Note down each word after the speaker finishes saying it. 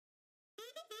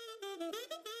What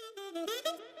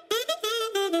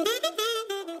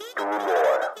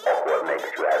makes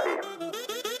you happy?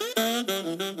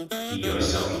 Be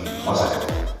yourself positive.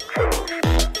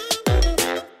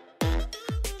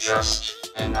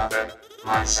 Just another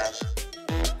mindset.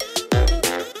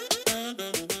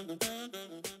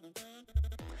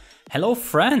 Hello,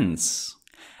 friends,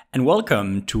 and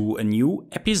welcome to a new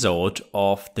episode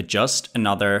of the Just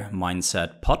Another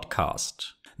Mindset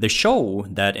podcast, the show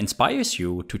that inspires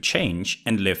you to change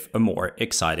and live a more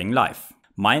exciting life.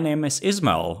 My name is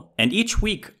Ismael, and each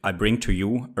week I bring to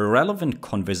you a relevant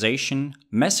conversation,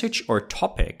 message, or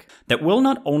topic that will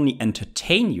not only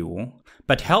entertain you,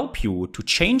 but help you to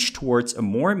change towards a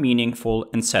more meaningful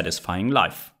and satisfying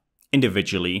life,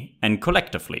 individually and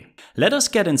collectively. Let us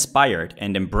get inspired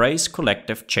and embrace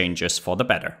collective changes for the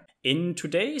better. In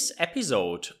today's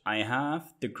episode, I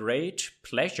have the great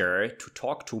pleasure to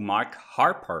talk to Mark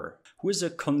Harper, who is a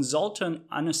consultant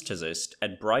anesthetist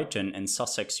at Brighton and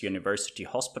Sussex University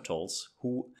Hospitals,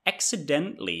 who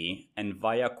accidentally and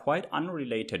via quite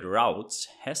unrelated routes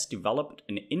has developed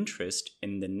an interest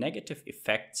in the negative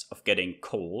effects of getting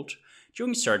cold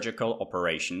during surgical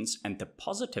operations and the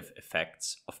positive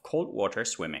effects of cold water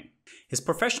swimming. His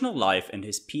professional life and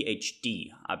his PhD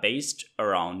are based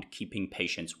around keeping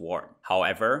patients warm.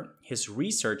 However, his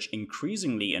research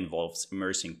increasingly involves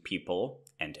immersing people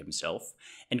and himself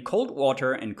in cold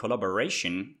water in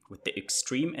collaboration with the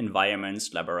Extreme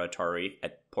Environments Laboratory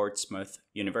at Portsmouth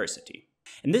University.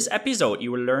 In this episode,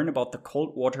 you will learn about the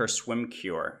cold water swim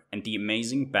cure and the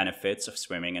amazing benefits of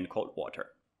swimming in cold water.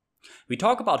 We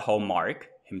talk about how Mark,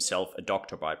 himself a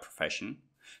doctor by profession,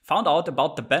 found out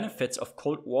about the benefits of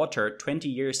cold water 20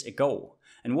 years ago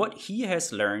and what he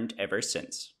has learned ever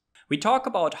since. We talk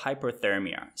about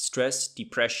hypothermia, stress,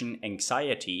 depression,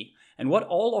 anxiety, and what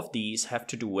all of these have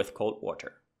to do with cold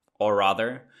water. Or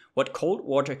rather, what cold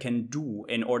water can do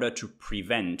in order to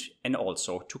prevent and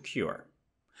also to cure.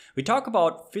 We talk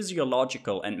about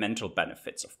physiological and mental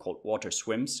benefits of cold water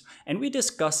swims, and we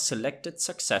discuss selected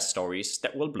success stories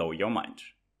that will blow your mind.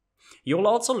 You'll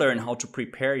also learn how to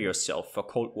prepare yourself for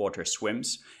cold water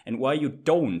swims and why you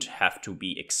don't have to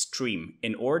be extreme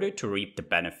in order to reap the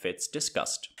benefits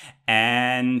discussed.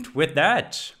 And with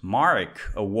that,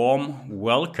 Mark, a warm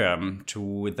welcome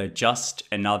to the Just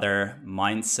Another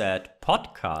Mindset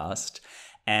podcast.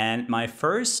 And my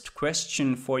first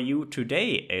question for you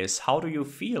today is, how do you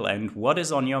feel and what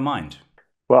is on your mind?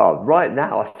 Well, right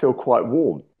now I feel quite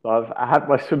warm. I had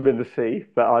my swim in the sea,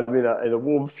 but I'm in a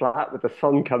warm flat with the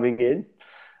sun coming in,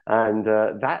 and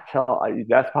that's how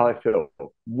I feel.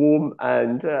 Warm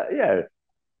and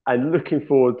and looking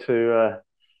forward to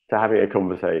having a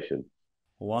conversation.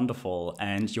 Wonderful.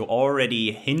 And you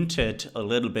already hinted a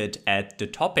little bit at the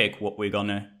topic, what we're going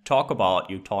to talk about.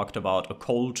 You talked about a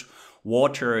cold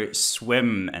water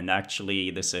swim, and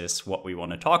actually this is what we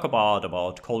want to talk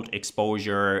about cold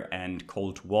exposure and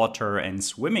cold water and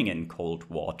swimming in cold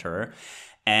water.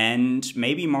 And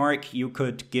maybe, Mark, you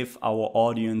could give our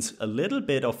audience a little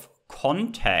bit of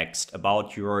context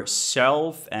about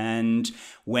yourself and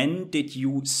when did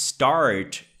you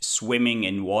start swimming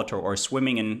in water or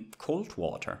swimming in cold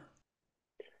water?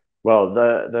 Well,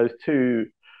 those two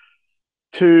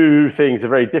things are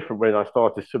very different when I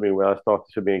started swimming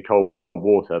in cold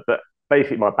water. But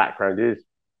basically, my background is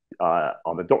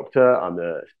I'm a doctor. I'm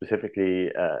specifically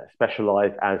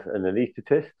specialized as an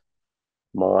anesthetist.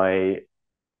 My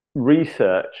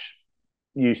research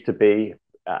used to be,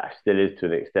 still is to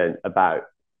an extent, about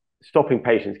stopping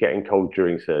patients getting cold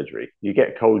during surgery. You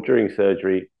get cold during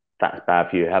surgery, that's bad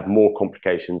for you. You have more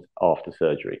complications after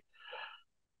surgery.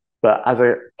 But as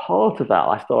a part of that,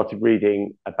 I started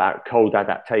reading about cold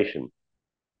adaptation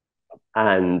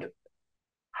and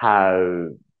how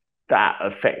that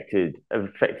affected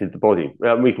the body.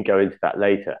 We can go into that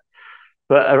later.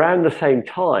 But around the same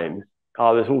time, I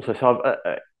was also,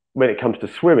 when it comes to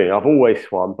swimming, I've always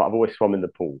swum, but I've always swum in the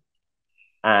pool.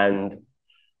 And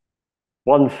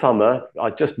one summer, I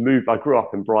just moved. I grew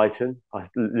up in Brighton. I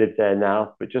live there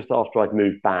now. But just after I'd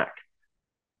moved back,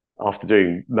 after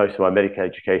doing most of my medical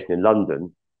education in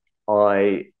London,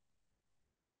 I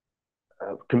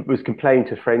was complaining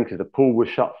to a friend because the pool was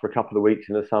shut for a couple of weeks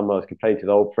in the summer. I was complaining to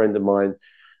an old friend of mine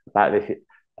about this.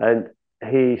 And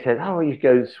he said, "Oh, you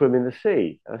go swim in the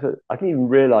sea." I said, I didn't even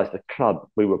realize the club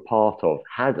we were part of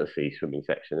had a sea swimming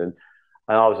section. And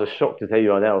I was as shocked as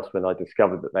anyone else when I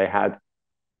discovered that they had,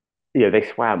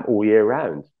 they swam all year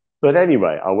round. But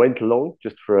anyway, I went along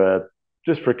just for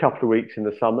a couple of weeks in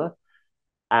the summer,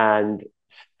 and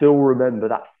still remember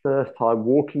that first time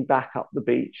walking back up the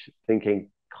beach,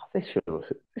 thinking, "God, this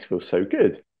feels so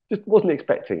good." just wasn't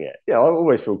expecting it. I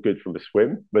always feel good from a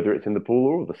swim, whether it's in the pool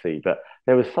or the sea, but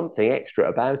there was something extra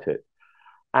about it.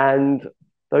 And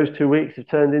those 2 weeks have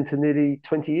turned into nearly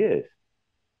 20 years.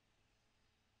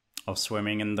 Of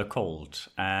swimming in the cold.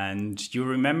 And you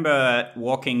remember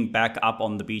walking back up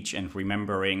on the beach and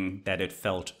remembering that it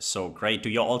felt so great. Do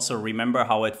you also remember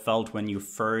how it felt when you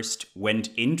first went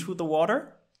into the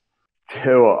water?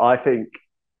 I think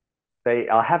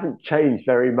I haven't changed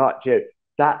very much.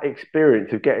 That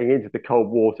experience of getting into the cold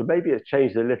water, maybe it's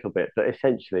changed a little bit, but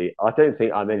essentially, I don't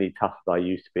think I'm any tougher than I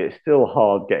used to be. It's still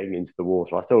hard getting into the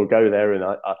water. I still go there, and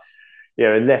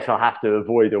unless I have to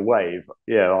avoid a wave,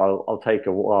 I'll take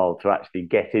a while to actually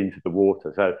get into the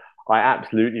water. So I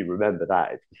absolutely remember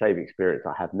that. It's the same experience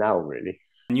I have now, really.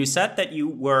 And you said that you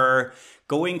were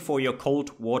going for your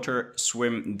cold water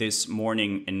swim this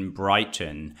morning in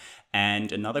Brighton.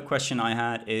 And another question I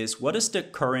had is, what is the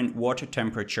current water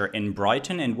temperature in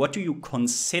Brighton, and what do you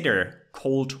consider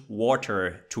cold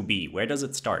water to be? Where does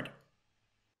it start?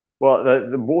 Well,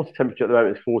 the water temperature at the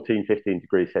moment is 14, 15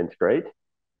 degrees centigrade.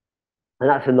 And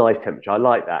that's a nice temperature. I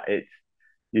like that.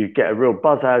 You get a real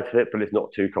buzz out of it, but it's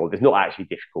not too cold. It's not actually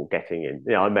difficult getting in.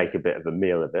 I make a bit of a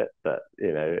meal of it, but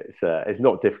it's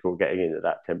not difficult getting in at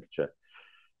that temperature.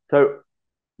 So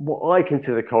what I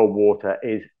consider cold water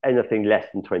is anything less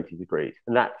than 20 degrees,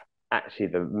 and that's actually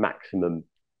the maximum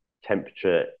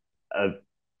temperature of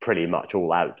pretty much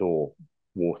all outdoor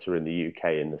water in the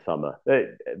UK in the summer.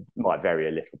 It might vary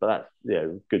a little, but that's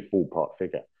a good ballpark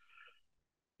figure.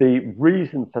 The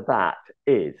reason for that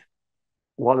is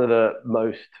one of the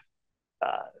most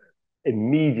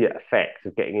immediate effects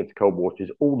of getting into cold water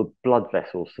is all the blood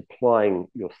vessels supplying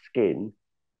your skin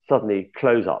suddenly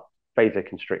close up,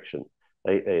 vasoconstriction.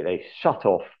 They shut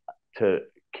off to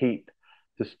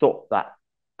stop that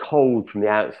cold from the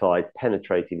outside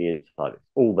penetrating the inside. It's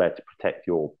all there to protect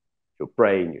your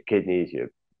brain, your kidneys, your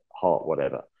heart,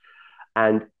 whatever.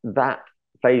 And that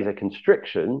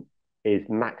vasoconstriction is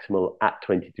maximal at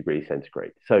 20 degrees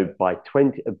centigrade. So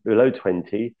below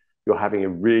 20, you're having a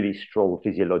really strong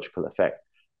physiological effect.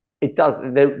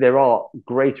 There are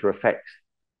greater effects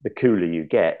the cooler you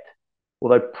get,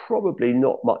 although probably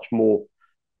not much more.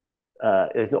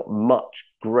 There's not much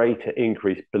greater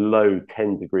increase below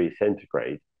 10 degrees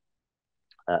centigrade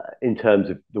in terms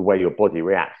of the way your body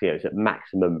reacts. It's at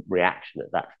maximum reaction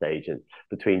at that stage, and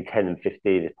between 10 and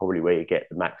 15 is probably where you get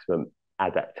the maximum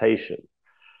adaptation.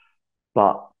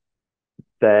 But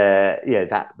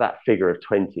that figure of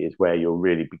 20 is where you're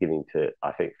really beginning to,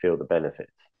 I think, feel the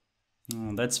benefits.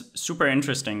 Oh, that's super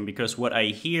interesting, because what I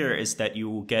hear is that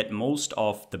you get most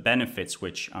of the benefits,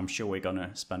 which I'm sure we're going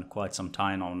to spend quite some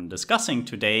time on discussing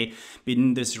today,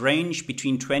 in this range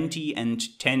between 20 and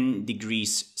 10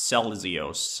 degrees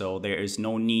Celsius. So there is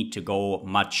no need to go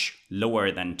much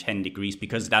lower than 10 degrees,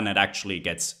 because then it actually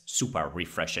gets super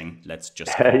refreshing. Let's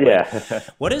just call it.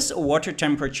 What is a water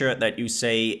temperature that you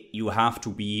say you have to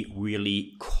be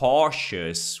really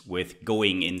cautious with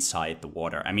going inside the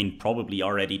water? I mean, probably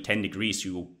already 10 degrees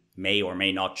you may or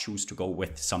may not choose to go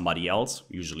with somebody else.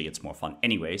 Usually it's more fun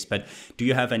anyways. But do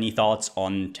you have any thoughts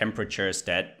on temperatures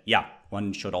that,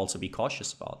 one should also be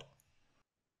cautious about?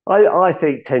 I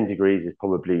think 10 degrees is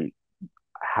probably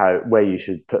where you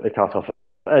should put the cutoff.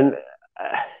 And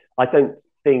I don't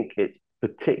think it's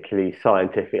particularly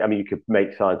scientific. I mean, you could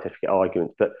make scientific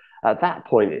arguments, but at that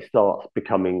point it starts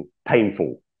becoming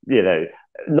painful,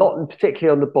 not particularly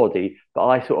on the body, but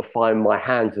I sort of find my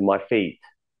hands and my feet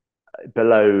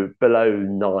below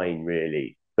 9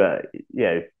 really. But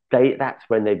that's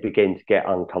when they begin to get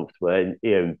uncomfortable,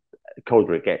 and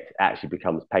colder it gets, actually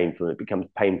becomes painful, and it becomes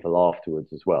painful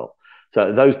afterwards as well. So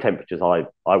at those temperatures, I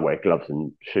wear gloves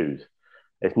and shoes.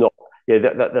 It's not.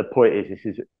 The point is,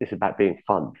 it's about being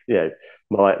fun.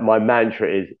 My mantra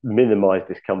is minimize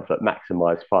discomfort,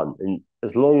 maximize fun, and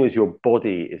as long as your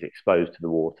body is exposed to the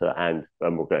water, and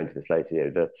we'll go into this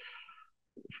later,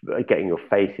 getting your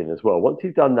face in as well. Once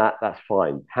you've done that, that's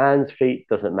fine. Hands, feet,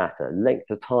 doesn't matter. Length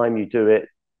of time you do it,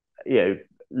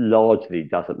 largely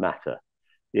doesn't matter.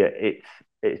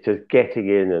 It's just getting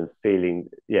in and feeling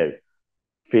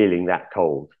that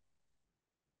cold.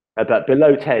 But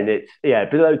below 10, it's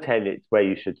where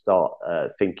you should start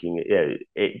thinking.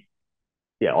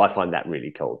 I find that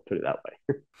really cold. Put it that way.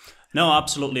 No,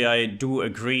 absolutely, I do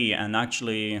agree. And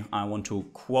actually, I want to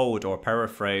quote or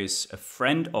paraphrase a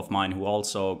friend of mine who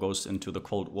also goes into the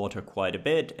cold water quite a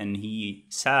bit. And he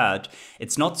said,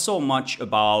 it's not so much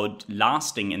about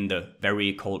lasting in the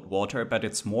very cold water, but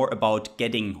it's more about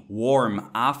getting warm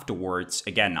afterwards.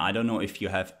 Again, I don't know if you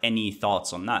have any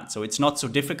thoughts on that. So it's not so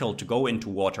difficult to go into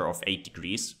water of 8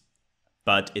 degrees.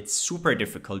 but it's super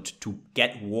difficult to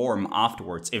get warm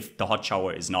afterwards if the hot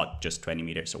shower is not just 20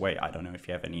 meters away. I don't know if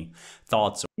you have any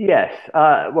thoughts. Yes.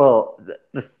 Well,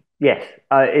 yes,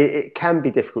 it can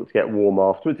be difficult to get warm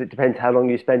afterwards. It depends how long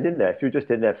you spend in there. If you're just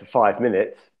in there for 5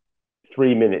 minutes,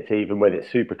 3 minutes, even when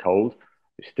it's super cold,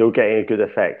 you're still getting a good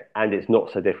effect, and it's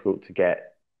not so difficult to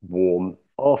get warm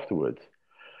afterwards.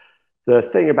 The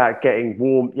thing about getting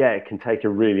warm, yeah, it can take a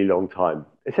really long time.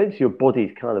 Essentially, your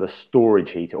body's kind of a storage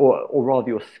heater, or rather,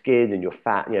 your skin and your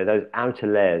fat, those outer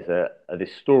layers are this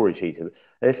storage heater.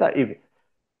 And if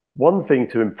one thing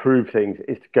to improve things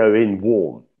is to go in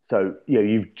warm. So,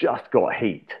 you've just got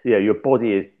heat. Your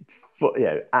body is,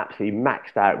 absolutely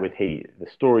maxed out with heat. The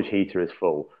storage heater is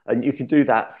full. And you can do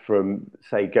that from,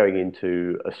 say, going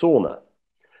into a sauna.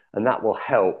 And that will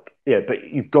help, but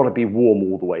you've got to be warm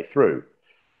all the way through.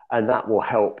 And that will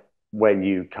help when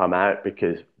you come out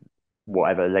because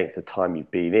whatever length of time you've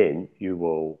been in, you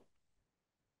will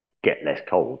get less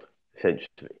cold,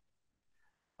 essentially.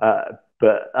 Uh,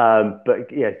 but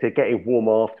yeah, so getting warm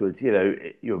afterwards, your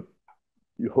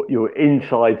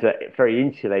insides are very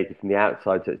insulated from the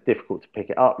outside, so it's difficult to pick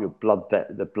it up.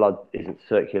 The blood isn't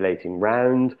circulating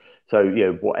round, so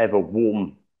whatever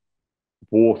warm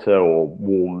water or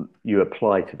warm you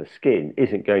apply to the skin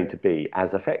isn't going to be as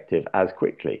effective as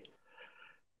quickly.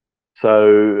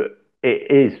 So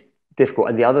it is difficult.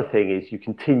 And the other thing is you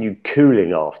continue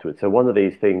cooling afterwards. So one of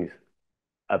these things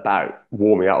about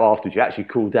warming up afterwards, you actually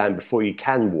cool down before you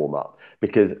can warm up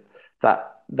because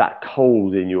that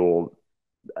cold in your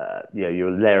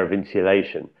layer of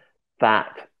insulation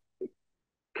that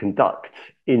conducts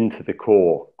into the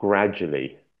core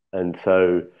gradually, and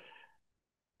so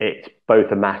it's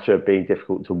both a matter of being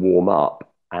difficult to warm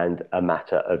up and a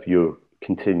matter of you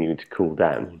continuing to cool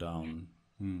down. Cool down.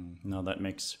 No, that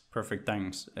makes perfect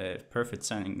sense.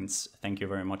 Thank you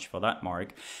very much for that,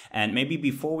 Mark. And maybe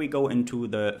before we go into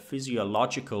the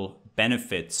physiological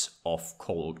benefits of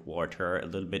cold water, a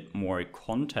little bit more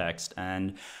context.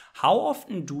 And how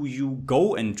often do you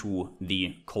go into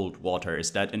the cold water? Is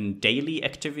that a daily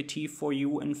activity for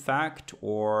you, in fact?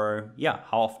 Or yeah,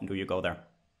 how often do you go there?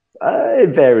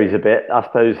 It varies a bit. I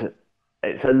suppose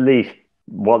it's at least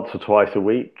once or twice a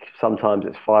week. Sometimes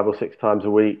it's 5 or 6 times a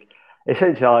week.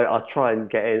 Essentially, I try and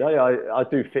get in. I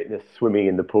do fitness swimming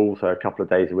in the pool, so a couple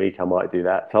of days a week I might do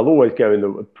that. So I'll always go in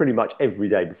the pretty much every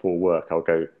day before work. I'll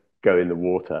go in the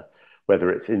water,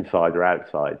 whether it's inside or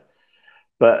outside.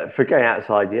 But for going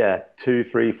outside, yeah, 2,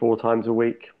 3, 4 times a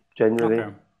week generally.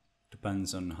 Okay.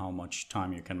 Depends on how much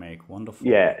time you can make. Yeah,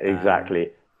 Wonderful.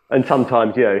 exactly. And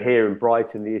sometimes, here in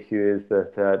Brighton, the issue is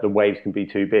that the waves can be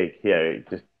too big. It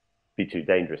just be too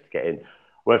dangerous to get in.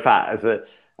 Well, in fact,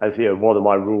 one of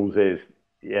my rules is,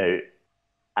 you know,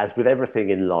 as with everything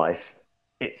in life,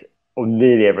 it's or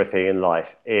nearly everything in life,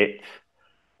 it's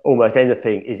almost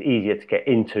anything is easier to get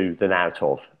into than out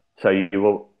of. So you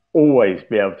will always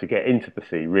be able to get into the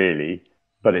sea, really,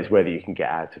 but it's whether you can get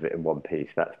out of it in one piece.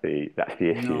 That's the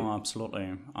issue. No,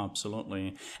 absolutely.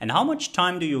 Absolutely. And how much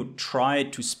time do you try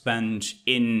to spend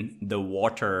in the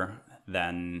water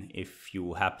then if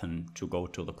you happen to go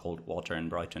to the cold water in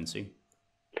Brighton Sea?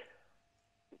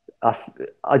 I,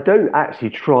 I don't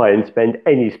actually try and spend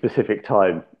any specific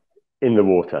time in the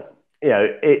water.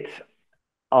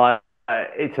 I,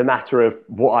 it's a matter of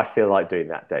what I feel like doing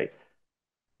that day.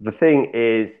 The thing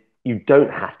is, you don't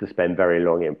have to spend very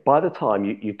long in. By the time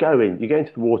you go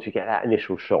into the water, you get that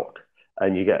initial shock,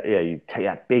 and you take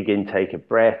that big intake of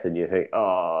breath, and you think,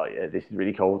 oh, yeah, this is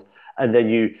really cold, and then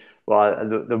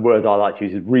the word I like to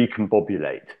use is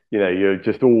recombobulate. You're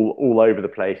just all over the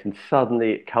place, and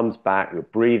suddenly it comes back, your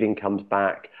breathing comes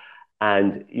back,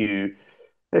 and you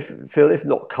feel if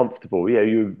not comfortable,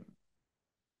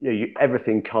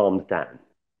 everything calms down.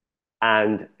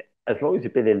 And as long as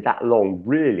you've been in that long,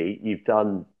 really, you've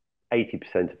done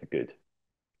 80% of the good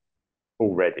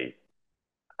already.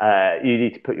 You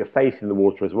need to put your face in the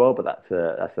water as well, but that's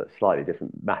a slightly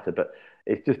different matter. But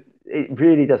it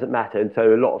really doesn't matter. And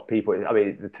so a lot of people, I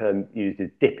mean, the term used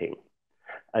is dipping,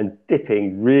 and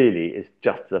dipping really is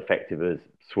just as effective as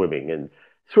swimming. And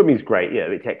swimming's great,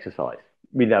 it's exercise.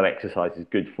 We know exercise is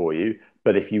good for you,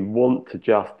 but if you want to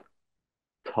just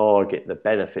target the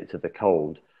benefits of the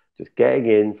cold, just getting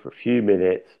in for a few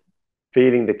minutes,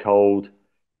 feeling the cold,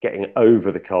 getting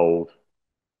over the cold,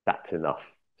 that's enough.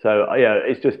 So,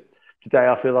 it's just today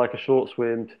I feel like a short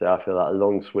swim, today I feel like a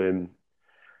long swim.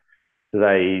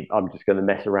 Today I'm just going to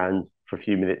mess around for a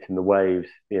few minutes in the waves.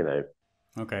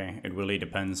 Okay, it really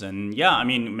depends. And yeah, I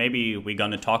mean, maybe we're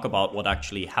going to talk about what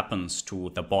actually happens to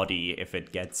the body if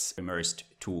it gets immersed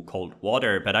to cold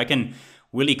water. But I can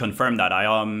really confirm that I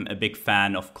am a big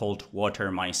fan of cold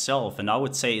water myself. And I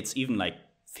would say it's even like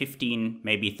 15,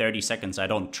 maybe 30 seconds. I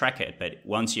don't track it. But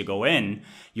once you go in,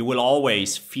 you will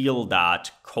always feel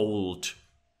that cold.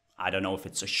 I don't know if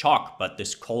it's a shock, but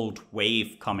this cold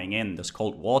wave coming in, this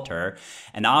cold water.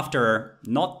 And after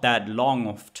not that long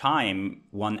of time,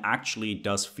 one actually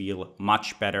does feel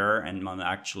much better. And one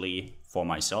actually, for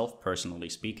myself, personally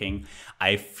speaking,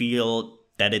 I feel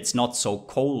that it's not so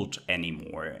cold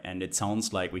anymore. And it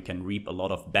sounds like we can reap a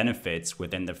lot of benefits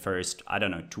within the first, I don't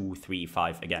know, 2, 3,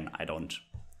 5. Again, I don't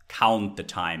count the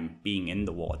time being in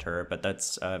the water, but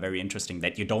that's very interesting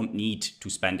that you don't need to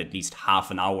spend at least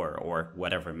half an hour or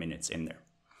whatever minutes in there.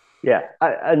 Yeah,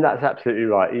 and that's absolutely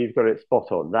right. You've got it spot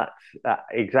on. That's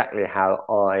exactly how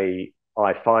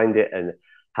I find it, and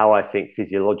how I think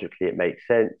physiologically it makes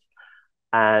sense.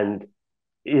 And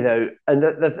and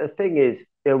the thing is,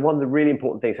 one of the really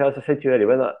important things. So as I said to you earlier,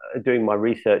 when I'm doing my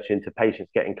research into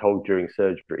patients getting cold during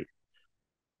surgery,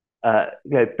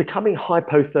 becoming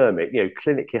hypothermic,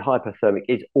 clinically hypothermic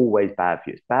is always bad for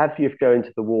you. It's bad for you if you go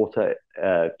into the water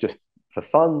just for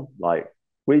fun, like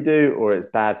we do, or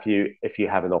it's bad for you if you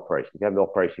have an operation. If you have an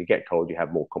operation, you get cold, you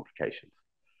have more complications.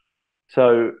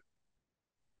 So,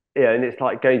 yeah, and it's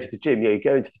like going to the gym. You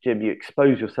go into the gym, you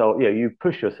expose yourself, you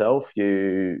push yourself,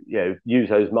 use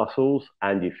those muscles,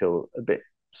 and you feel a bit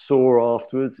sore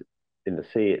afterwards. In the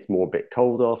sea, it's more a bit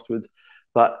cold afterwards.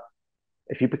 But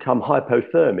if you become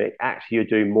hypothermic, actually you're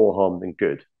doing more harm than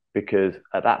good, because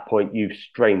at that point you've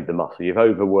strained the muscle, you've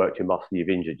overworked your muscle, you've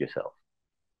injured yourself.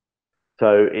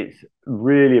 So it's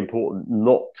really important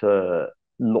not to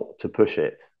push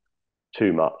it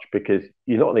too much, because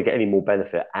you're not going to get any more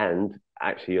benefit, and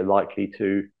actually you're likely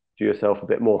to do yourself a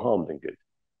bit more harm than good.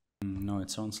 No, it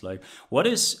sounds like. What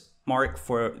is, Mark,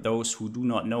 for those who do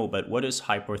not know, but what is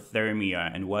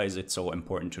hypothermia and why is it so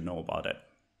important to know about it?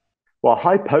 Well,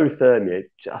 hypothermia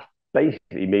just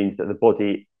basically means that the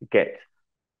body gets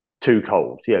too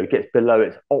cold, it gets below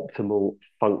its optimal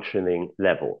functioning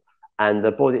level. And the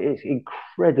body is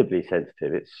incredibly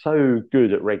sensitive. It's so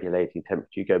good at regulating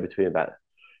temperature. You go between about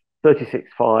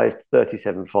 36.5,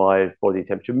 37.5 body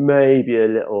temperature, maybe a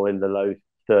little in the low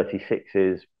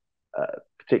 36s,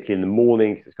 particularly in the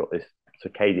morning, because it's got this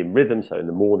circadian rhythm. So in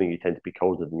the morning, you tend to be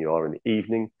colder than you are in the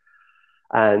evening.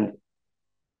 And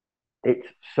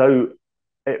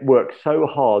it works so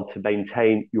hard to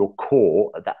maintain your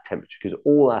core at that temperature, because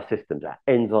all our systems, our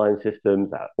enzyme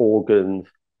systems, our organs,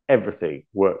 everything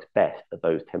works best at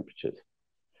those temperatures.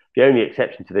 The only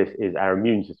exception to this is our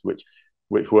immune system,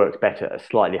 which works better at a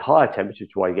slightly higher temperature,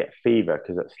 which is why you get fever,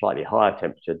 because at slightly higher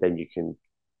temperature, then you can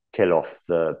kill off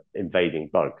the invading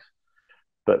bugs.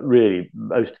 But really,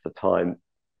 most of the time,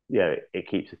 it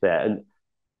keeps us there. And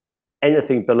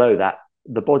anything below that,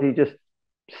 the body just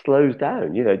slows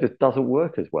down, it just doesn't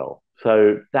work as well.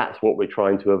 So that's what we're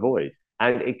trying to avoid.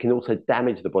 And it can also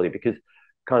damage the body, because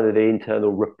kind of the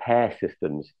internal repair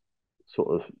systems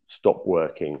sort of stop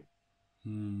working.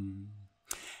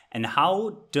 And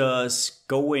how does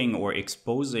going or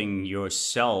exposing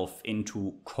yourself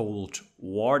into cold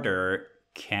water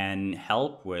can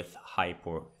help with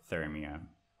hypothermia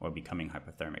or becoming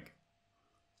hypothermic?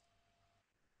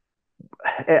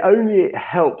 It only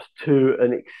helps to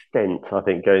an extent, I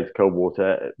think, going to cold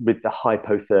water with the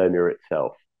hypothermia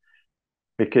itself,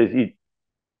 because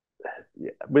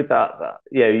with that,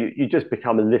 you just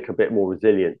become a little bit more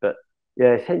resilient. But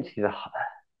essentially,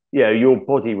 your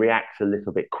body reacts a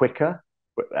little bit quicker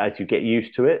as you get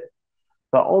used to it.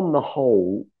 But on the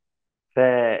whole,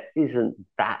 there isn't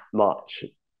that much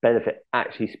benefit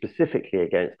actually specifically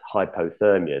against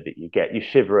hypothermia that you get. You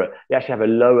actually have a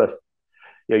lower,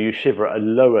 you shiver at a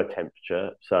lower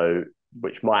temperature, so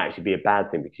which might actually be a bad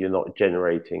thing, because you're not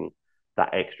generating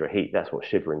that extra heat. That's what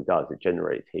shivering does. It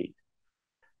generates heat.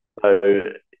 So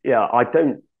I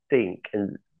don't think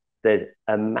there's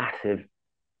a massive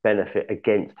benefit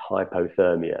against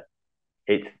hypothermia.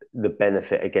 It's the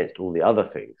benefit against all the other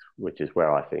things, which is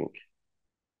where I think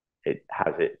it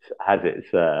has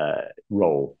its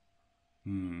role.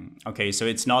 Okay, so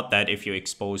it's not that if you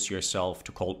expose yourself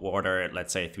to cold water,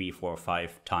 let's say 3, 4,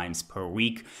 5 times per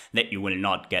week, that you will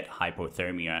not get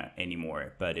hypothermia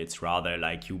anymore, but it's rather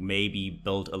like you maybe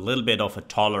build a little bit of a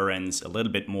tolerance, a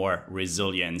little bit more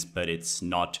resilience, but it's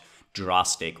not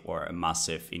drastic or a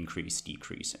massive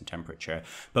decrease in temperature.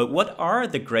 But what are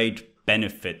the great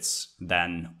benefits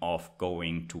then of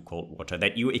going to cold water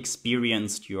that you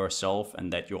experienced yourself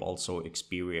and that you also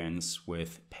experience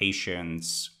with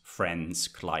patients friends,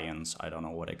 clients? I don't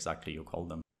know what exactly you call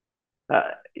them.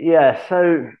 Yeah,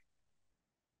 so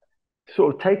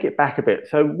sort of take it back a bit.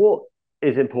 So what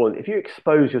is important? If you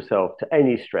expose yourself to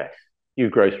any stress, you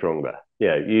grow stronger.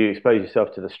 You expose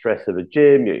yourself to the stress of a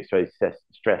gym, you expose the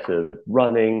stress of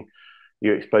running,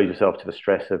 you expose yourself to the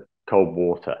stress of cold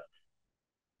water.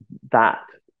 That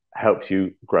helps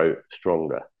you grow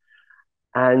stronger.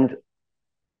 And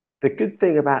the good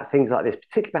thing about things like this,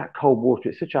 particularly about cold water,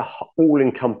 it's such a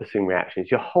all-encompassing reaction.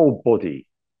 It's your whole body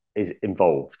is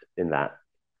involved in that.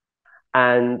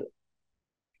 And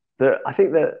I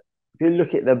think that if you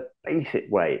look at the basic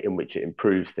way in which it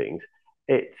improves things,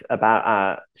 it's about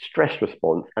our stress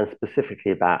response and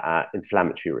specifically about our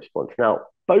inflammatory response. Now,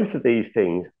 both of these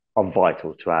things are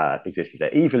vital to our existence.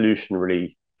 They're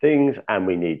evolutionary things and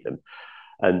we need them.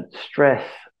 And stress,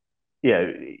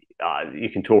 you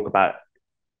can talk about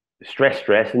stress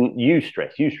and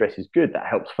eustress. Eustress is good. That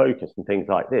helps focus and things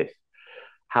like this.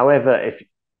 However, if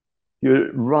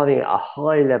you're running at a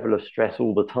high level of stress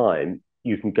all the time,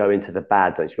 you can go into the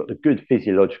bad zones. You've got the good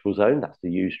physiological zone, that's the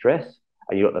eustress,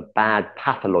 and you've got the bad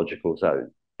pathological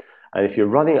zone. And if you're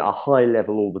running at a high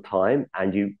level all the time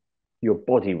and your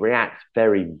body reacts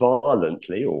very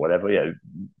violently or whatever,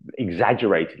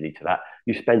 exaggerately to that,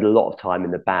 you spend a lot of time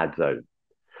in the bad zone.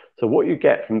 So what you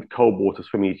get from cold water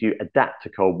swimming is you adapt to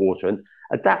cold water, and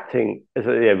adapting, we've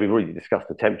already discussed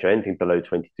the temperature, anything below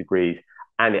 20 degrees,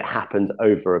 and it happens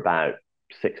over about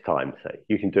 6 times. So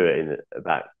you can do it in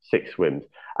about 6 swims.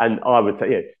 And I would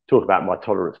say, talk about my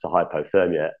tolerance to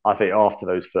hypothermia. I think after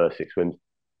those first 6 swims,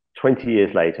 20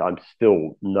 years later, I'm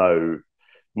still no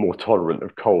more tolerant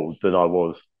of cold than I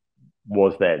was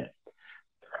then.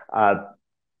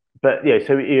 But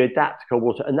so you adapt to cold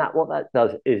water, and what that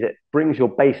does is it brings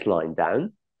your baseline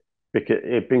down, because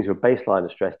it brings your baseline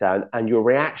of stress down, and your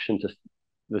reaction to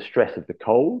the stress of the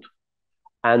cold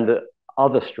and the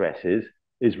other stresses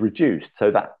is reduced.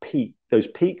 So those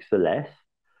peaks are less,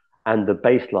 and the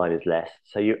baseline is less.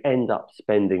 So you end up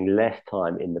spending less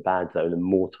time in the bad zone and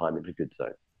more time in the good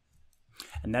zone.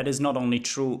 And that is not only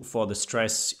true for the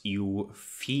stress you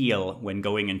feel when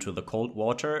going into the cold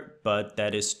water, but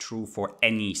that is true for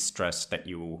any stress that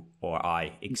you or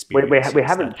I experience.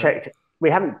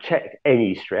 We haven't checked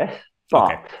any stress,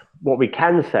 but what we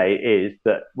can say is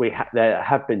that there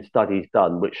have been studies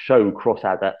done which show cross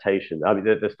adaptation. I mean,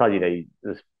 the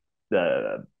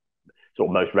sort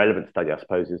of most relevant study, I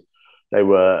suppose, is they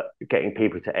were getting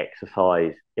people to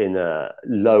exercise in a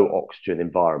low oxygen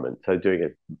environment. So doing a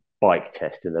bike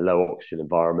test in a low oxygen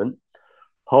environment.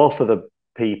 Half of the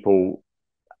people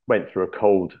went through a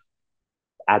cold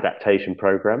adaptation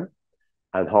program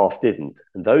and half didn't.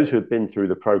 And those who had been through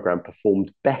the program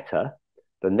performed better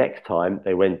the next time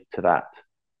they went to that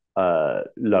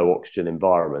low oxygen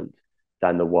environment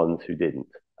than the ones who didn't.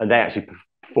 And they actually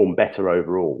performed better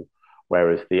overall,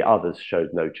 whereas the others showed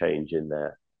no change in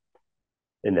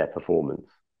their performance.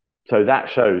 So that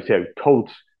shows,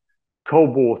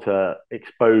 cold water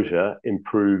exposure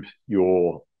improves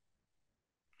your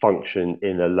function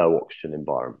in a low oxygen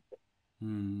environment.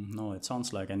 No, it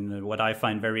sounds like, and what I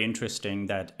find very interesting,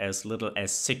 that as little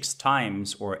as 6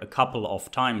 times or a couple of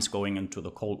times going into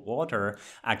the cold water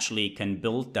actually can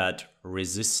build that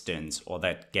resistance or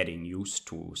that getting used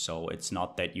to. So it's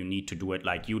not that you need to do it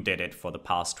like you did it for the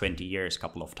past 20 years, a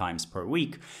couple of times per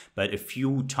week, but a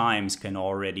few times can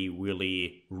already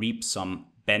really reap some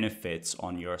benefits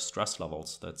on your stress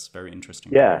levels. That's very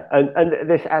interesting. Yeah, and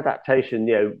this adaptation,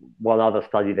 one other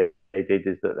study that they did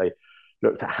is that they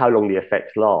looked at how long the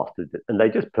effects lasted, and they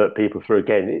just put people through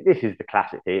again. This is the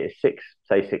classic. It's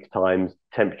 6 times,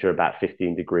 temperature about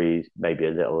 15 degrees, maybe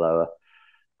a little lower,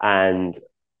 and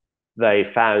they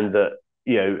found that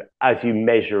as you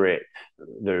measure it,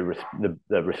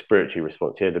 the respiratory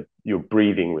response, your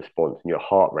breathing response and your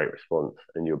heart rate response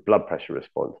and your blood pressure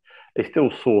response, they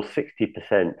still saw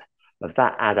 60% of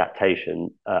that adaptation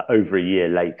over a year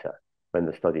later when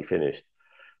the study finished.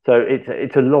 So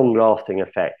it's a long-lasting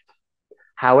effect.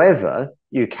 However,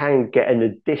 you can get an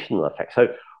additional effect. So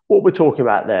what we're talking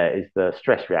about there is the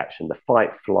stress reaction, the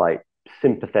fight, flight,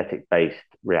 sympathetic-based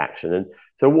reaction. And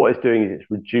so what it's doing is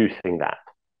it's reducing that.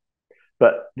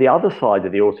 But the other side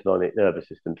of the autonomic nervous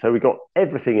system, so we've got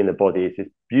everything in the body is this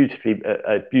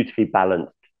beautifully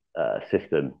balanced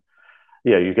system.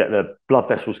 You get the blood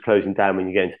vessels closing down when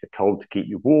you get into the cold to keep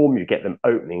you warm. You get them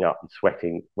opening up and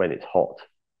sweating when it's hot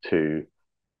to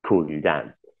cool you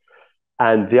down.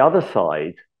 And the other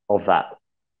side of that,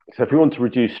 so if we want to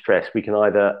reduce stress, we can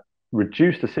either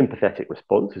reduce the sympathetic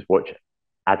response, is what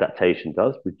adaptation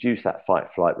does, reduce that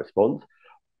fight-flight response,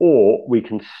 or we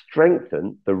can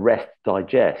strengthen the rest,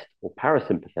 digest, or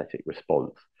parasympathetic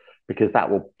response. because that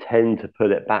will tend to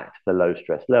pull it back to the low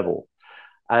stress level.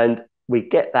 And we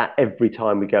get that every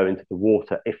time we go into the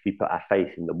water if we put our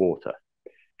face in the water,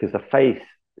 because the face,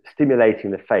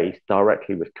 stimulating the face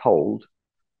directly with cold,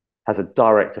 has a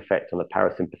direct effect on the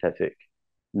parasympathetic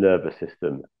nervous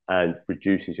system and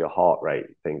reduces your heart rate,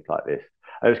 things like this.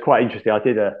 And it was quite interesting.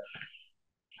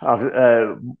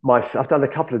 I've done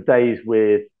a couple of days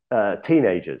with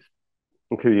teenagers,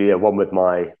 including one with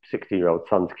my 16-year-old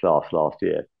son's class last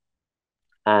year.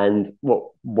 And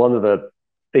one of the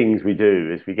things we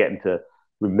do is we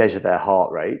measure their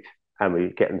heart rate, and we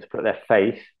get them to put their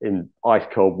face in ice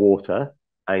cold water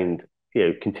and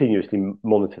continuously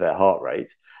monitor their heart rate.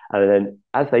 And then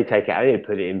as they take it out, they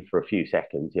put it in for a few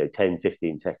seconds, 10,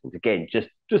 15 seconds, again,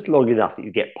 just long enough that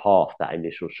you get past that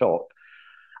initial shock.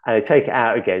 And they take it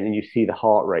out again, and you see the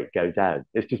heart rate go down.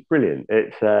 It's just brilliant.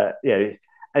 And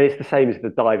it's the same as the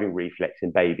diving reflex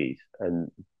in babies,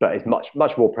 but it's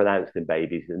much more pronounced in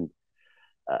babies, and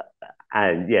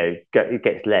it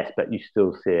gets less, but you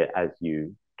still see it as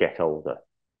you get older.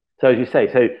 So as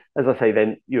I say,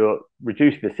 then you're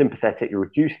reducing the sympathetic, you're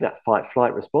reducing that fight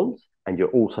flight response, and you're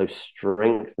also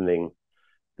strengthening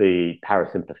the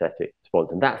parasympathetic response,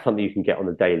 and that's something you can get on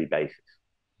a daily basis.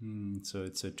 So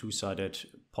it's a two-sided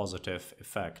positive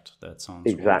effect. That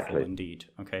sounds Exactly. wonderful indeed.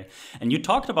 Okay. And you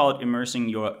talked about immersing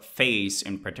your face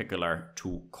in particular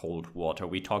to cold water.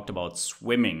 We talked about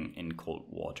swimming in cold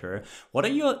water. What are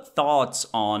your thoughts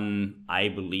on, I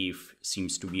believe,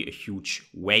 seems to be a huge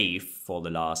wave for the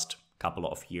last couple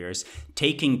of years,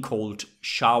 taking cold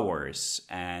showers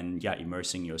and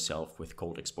immersing yourself with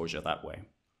cold exposure that way?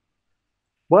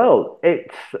 Well,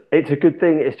 it's a good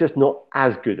thing. It's just not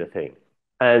as good a thing.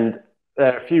 And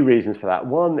there are a few reasons for that.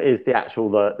 One is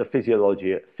the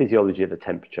physiology of the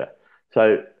temperature.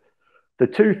 So the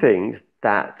two things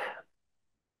that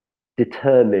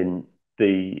determine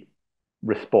the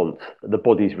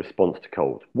body's response to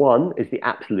cold. One is the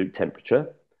absolute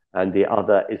temperature, and the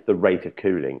other is the rate of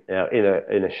cooling. Now,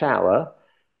 in a shower,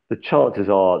 the chances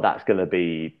are that's going to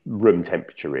be room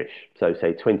temperature-ish, so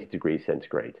say 20 degrees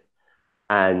centigrade.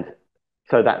 And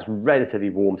so that's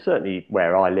relatively warm. Certainly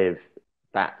where I live,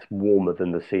 that's warmer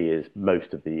than the sea is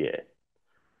most of the year.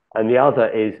 And the other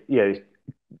is, you're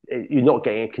not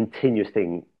getting a continuous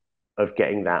thing of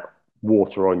getting that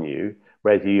water on you,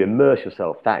 whereas you immerse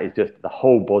yourself, that is just the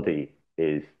whole body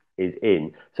is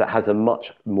in, so it has a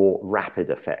much more rapid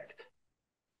effect.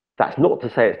 That's not to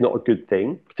say it's not a good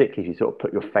thing, particularly if you sort of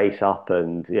put your face up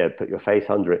and put your face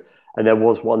under it. And there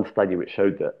was one study which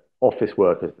showed that office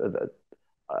workers,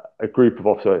 a group of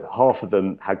officers, half of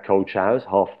them had cold showers,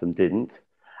 half of them didn't.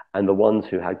 And the ones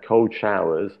who had cold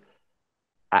showers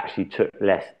actually took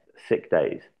less sick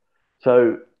days.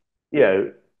 So,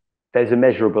 there's a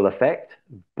measurable effect,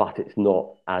 but it's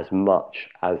not as much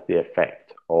as the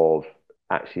effect of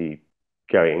actually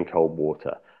going in cold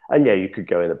water. And you could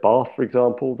go in a bath, for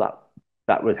example,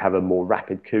 that would have a more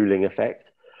rapid cooling effect.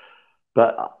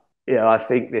 But I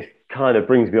think this kind of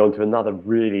brings me on to another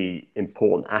really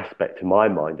important aspect to my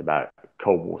mind about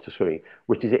cold water swimming,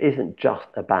 which is it isn't just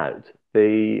about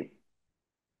the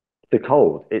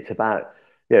cold. It's about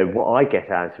what I get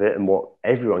out of it and what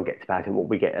everyone gets about it, and what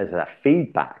we get as that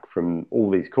feedback from all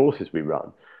these courses we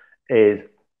run is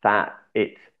that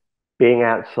it's being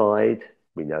outside.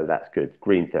 We know that's good.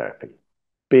 Green therapy.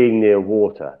 Being near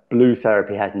water. Blue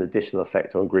therapy has an additional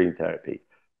effect on green therapy.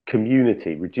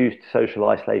 Community, reduced social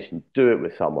isolation, do it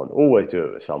with someone, always do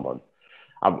it with someone.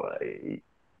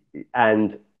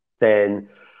 And then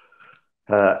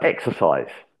exercise,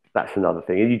 that's another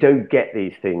thing. And you don't get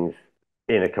these things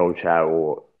in a cold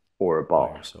shower or a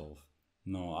bath. By yourself.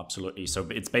 No, absolutely. So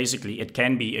it's basically, it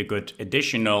can be a good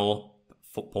additional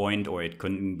point, or it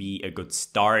can be a good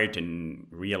start in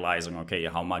realizing, okay,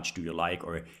 how much do you like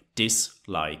or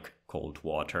dislike cold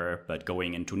water? But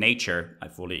going into nature, I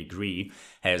fully agree,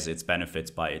 has its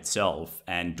benefits by itself,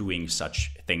 and doing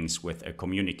such things with a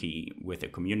community,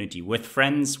 with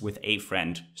friends, with a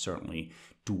friend, certainly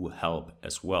do help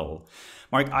as well.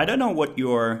 Mark, I don't know what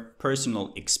your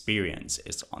personal experience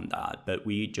is on that, but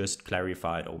we just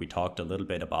clarified, or we talked a little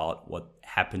bit about what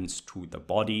happens to the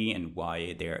body and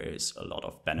why there is a lot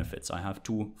of benefits. I have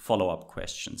two follow-up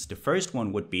questions. The first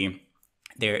one would be,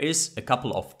 there is a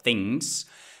couple of things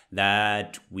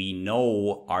that we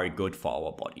know are good for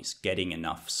our bodies: getting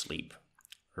enough sleep,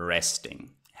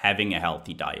 resting, having a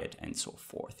healthy diet, and so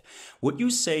forth. Would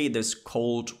you say this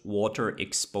cold water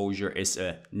exposure is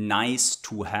a nice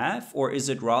to have, or is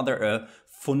it rather a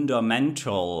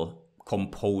fundamental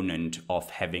component of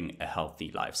having a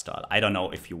healthy lifestyle? I don't know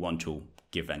if you want to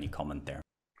give any comment there.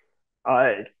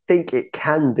 I think it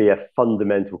can be a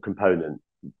fundamental component,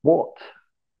 what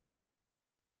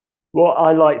what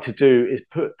I like to do is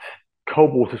put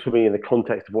cold water swimming in the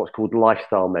context of what's called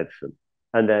lifestyle medicine.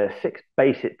 And there are six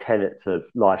basic tenets of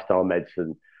lifestyle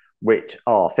medicine, which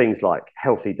are things like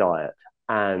healthy diet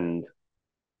and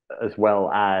as well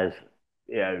as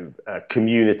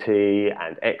community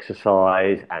and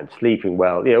exercise and sleeping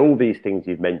well, all these things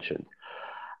you've mentioned.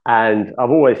 And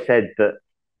I've always said that,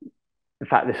 in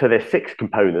fact, so there's six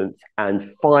components,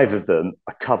 and five of them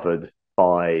are covered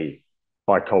by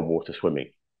cold water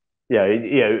swimming.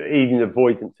 Even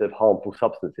avoidance of harmful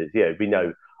substances.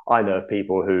 I know of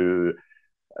people who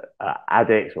are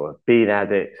addicts or have been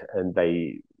addicts, and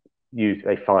they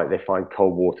find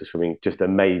cold water swimming just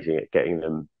amazing at getting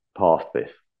them past this.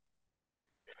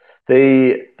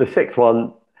 The sixth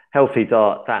one, healthy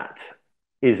diet, that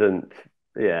isn't,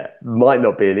 might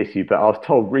not be an issue, but I was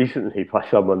told recently by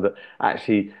someone that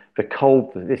actually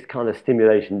this kind of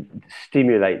stimulation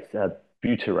stimulates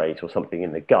butyrate or something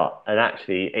in the gut, and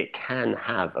actually it can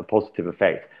have a positive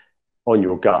effect on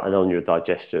your gut and on your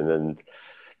digestion and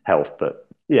health. But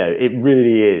it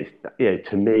really is,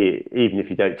 to me, even if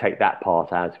you don't take that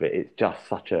part out of it, it's just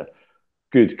such a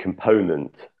good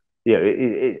component.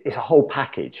 It's a whole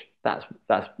package. That's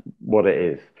what it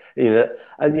is.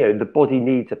 And the body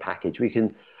needs a package. We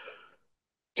can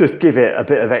just give it a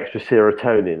bit of extra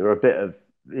serotonin or a bit of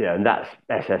and that's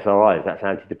SSRIs, that's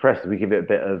antidepressants. We give it a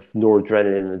bit of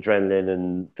noradrenaline, adrenaline,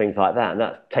 and things like that, and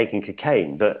that's taking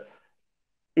cocaine. But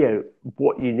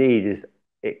what you need is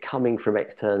it coming from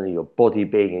externally, your body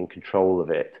being in control of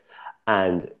it,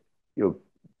 and your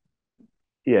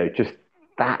just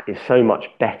that is so much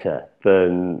better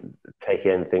than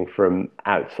taking anything from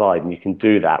outside, and you can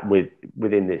do that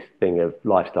within this thing of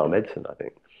lifestyle medicine, I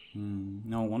think.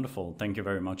 No, wonderful. Thank you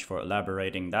very much for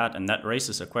elaborating that. And that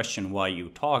raises a question while you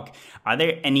talk. Are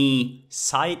there any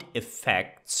side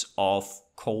effects of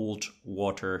cold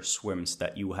water swims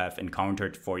that you have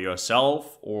encountered for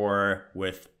yourself or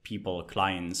with people,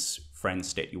 clients,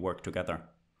 friends that you work together?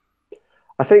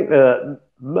 I think the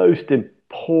most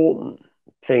important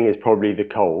thing is probably the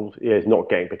cold. It's not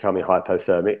becoming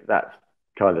hypothermic. That's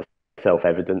kind of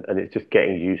self-evident, and it's just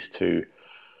getting used to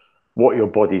what your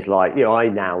body's like. I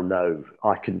now know,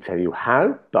 I couldn't tell you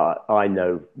how, but I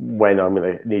know when I'm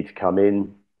going to need to come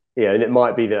in. And it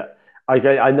might be that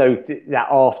I know that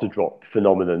after drop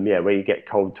phenomenon, where you get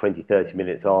cold 20, 30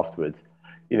 minutes afterwards.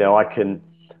 I can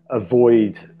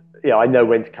avoid, I know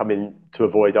when to come in to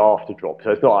avoid after drop.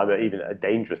 So it's not even at a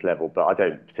dangerous level, but I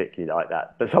don't particularly like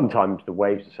that. But sometimes the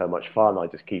waves are so much fun, I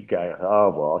just keep going,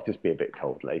 oh, well, I'll just be a bit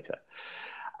cold later.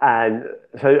 And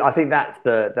so I think that's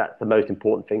the most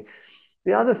important thing.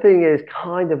 The other thing is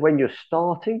kind of when you're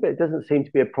starting, but it doesn't seem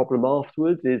to be a problem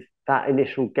afterwards, is that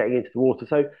initial getting into the water.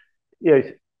 So,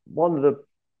 one of the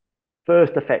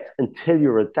first effects until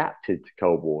you're adapted to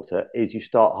cold water is you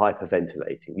start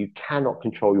hyperventilating. You cannot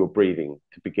control your breathing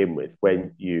to begin with.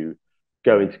 When you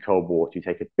go into cold water, you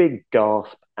take a big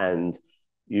gasp and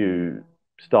you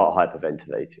start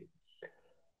hyperventilating.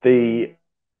 The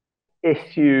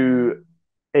issue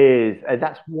is, and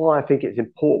that's why I think it's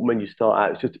important when you start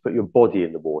out, it's just to put your body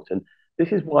in the water. And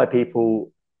this is why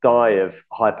people die of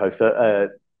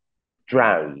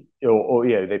drown, or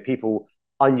the people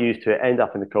unused to it end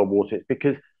up in the cold water.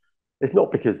 It's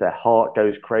not because their heart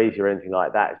goes crazy or anything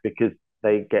like that. It's because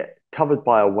they get covered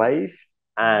by a wave,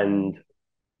 and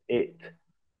it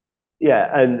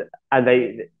and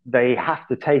they have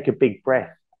to take a big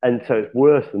breath, and so it's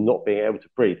worse than not being able to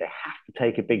breathe. They have to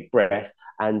take a big breath,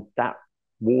 and that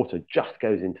water just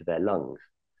goes into their lungs.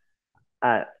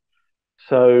 Uh,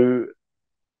 so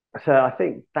I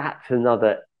think that's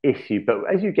another issue. But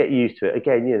as you get used to it,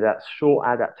 again, that short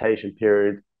adaptation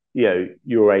period,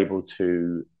 you're able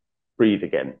to breathe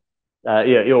again.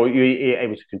 You're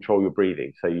able to control your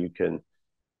breathing, so you can,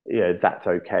 that's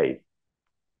okay.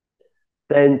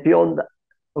 Then beyond that,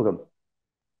 okay.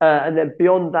 And then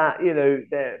beyond that,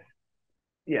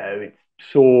 it's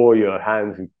sore, your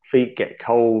hands and feet get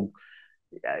cold.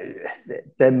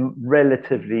 They're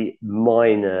relatively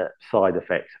minor side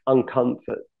effects,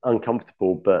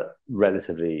 uncomfortable, but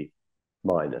relatively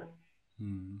minor.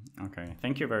 Okay,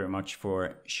 thank you very much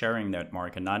for sharing that,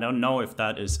 Mark. And I don't know if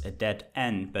that is a dead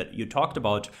end, but you talked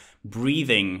about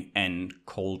breathing and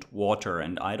cold water.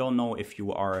 And I don't know if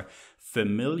you are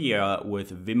familiar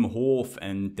with Wim Hof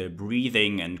and the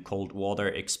breathing and cold water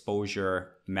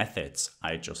exposure methods,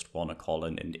 I just want to call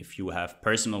it. And if you have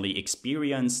personally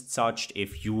experienced such,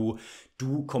 if you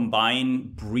do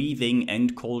combine breathing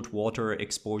and cold water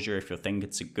exposure, if you think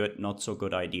it's a good, not so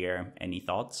good idea, any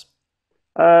thoughts?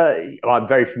 I'm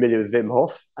very familiar with Wim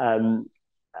Hof.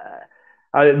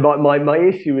 My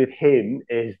issue with him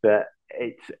is that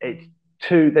it's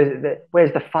too.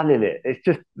 Where's the fun in it? It's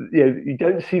just you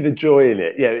don't see the joy in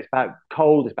it. It's about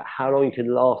cold. It's about how long you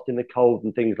can last in the cold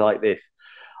and things like this.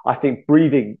 I think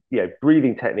breathing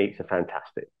techniques are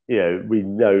fantastic. We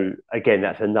know again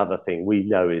that's another thing we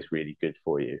know is really good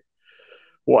for you.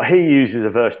 What he uses a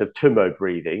version of Tummo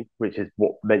breathing, which is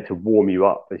what meant to warm you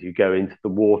up as you go into the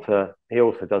water. He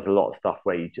also does a lot of stuff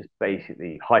where you just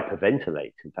basically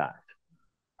hyperventilate, in fact.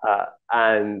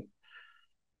 And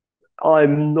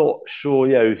I'm not sure,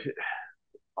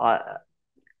 I,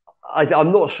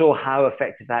 I'm not sure how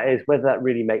effective that is, whether that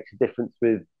really makes a difference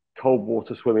with cold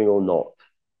water swimming or not.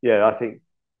 I think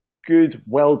good,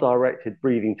 well directed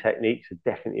breathing techniques are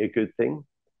definitely a good thing.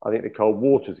 I think the cold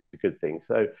water is a good thing.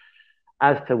 So,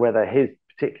 as to whether his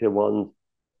particular ones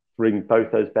bring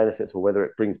both those benefits or whether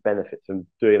it brings benefits from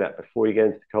doing that before you get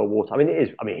into the cold water, I mean, it is,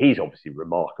 I mean, he's obviously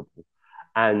remarkable.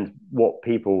 And what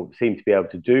people seem to be able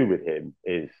to do with him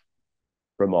is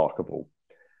remarkable.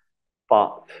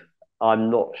 But I'm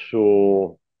not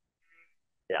sure.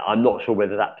 I'm not sure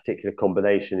whether that particular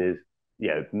combination is,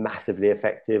 massively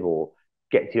effective or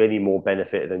gets you any more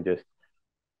benefit than just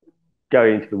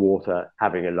going into the water,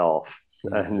 having a laugh,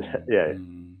 and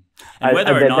And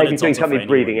whether or then not maybe it's doing also for something anyone,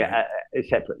 breathing right?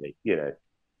 separately.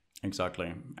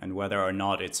 Exactly. And whether or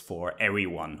not it's for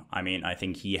everyone. I mean, I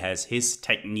think he has his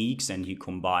techniques and he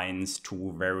combines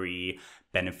two very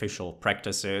beneficial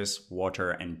practices,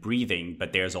 water and breathing,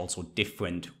 but there's also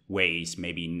different ways,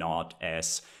 maybe not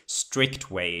as strict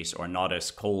ways or not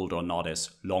as cold or not as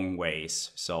long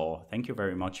ways. So thank you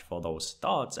very much for those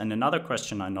thoughts. And another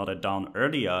question I noted down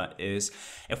earlier is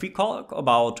if we talk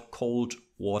about cold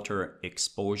water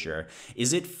exposure,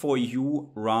 is it for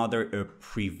you rather a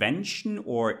prevention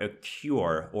or a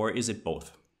cure, or is it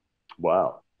both?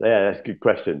 Wow, yeah, that's a good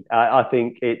question. I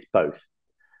think it's both,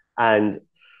 and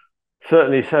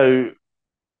certainly so.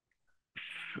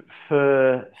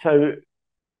 So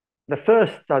the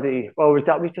first study, well, we've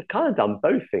kind of done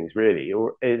both things really,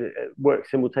 or it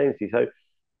works simultaneously. So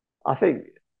I think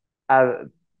our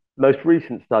most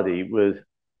recent study was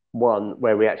one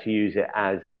where we actually use it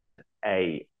as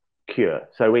a cure.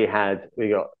 So we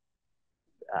got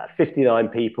 59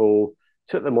 people,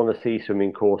 took them on a sea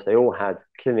swimming course. They all had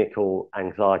clinical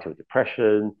anxiety or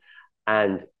depression.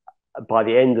 And by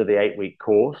the end of the 8-week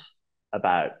course,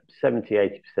 about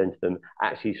 70–80% of them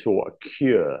actually saw a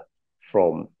cure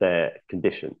from their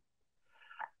condition.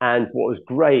 And what was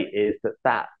great is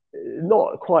that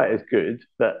not quite as good,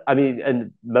 but I mean,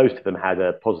 and most of them had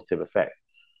a positive effect.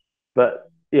 But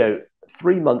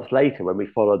 3 months later, when we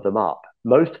followed them up,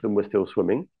 most of them were still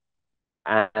swimming,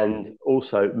 and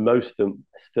also most of them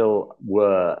still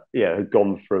were, had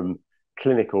gone from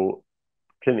clinically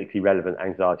relevant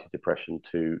anxiety and depression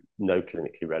to no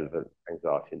clinically relevant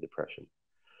anxiety and depression.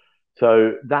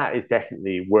 So that is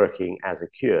definitely working as a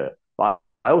cure. But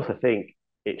I also think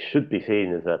it should be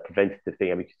seen as a preventative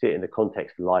thing. I mean, you can see it in the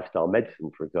context of lifestyle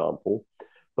medicine, for example.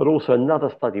 But also another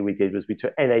study we did was we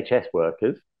took NHS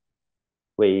workers.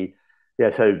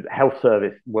 So health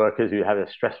service workers who had a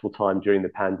stressful time during the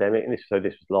pandemic. And this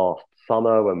was last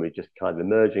summer when we were just kind of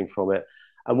emerging from it.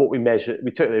 And what we measured,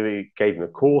 we gave them a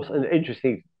course. And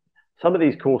interesting, some of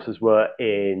these courses were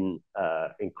in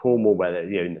Cornwall, where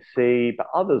they're in the sea, but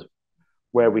others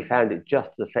where we found it just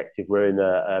as effective were in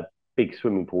a big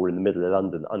swimming pool in the middle of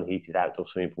London, unheated outdoor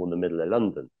swimming pool in the middle of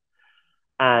London.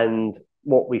 And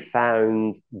what we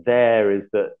found there is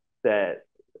that their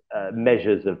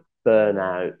measures of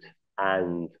burnout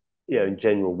and in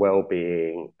general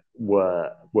well-being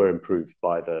were improved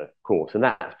by the course, and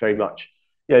that's very much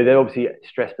they're obviously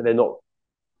stressed, but they're not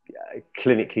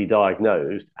clinically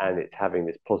diagnosed, and it's having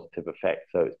this positive effect.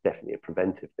 So it's definitely a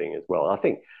preventive thing as well. And I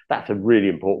think that's a really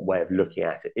important way of looking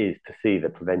at it, is to see the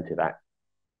preventive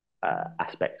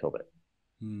aspect of it.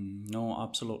 No,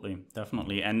 absolutely,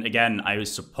 definitely. And again, I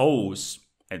suppose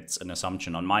it's an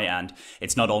assumption on my end.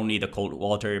 It's not only the cold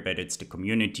water, but it's the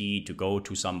community to go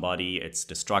to somebody. It's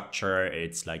the structure.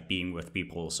 It's like being with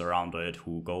people surrounded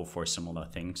who go for similar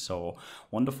things. So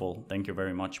wonderful. Thank you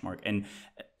very much, Mark. And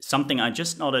something I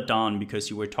just noted down, because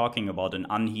you were talking about an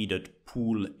unheated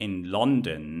pool in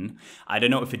London. I don't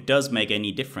know if it does make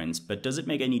any difference, but does it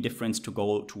make any difference to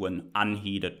go to an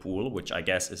unheated pool, which I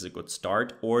guess is a good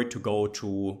start, or to go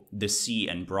to the sea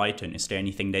in Brighton? Is there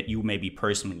anything that you maybe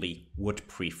personally would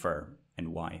prefer,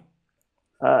 and why?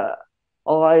 Uh,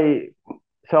 I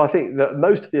I think that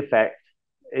most of the effect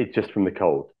is just from the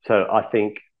cold. So I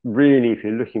think really, if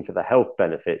you're looking for the health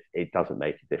benefits, it doesn't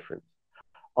make a difference.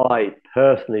 I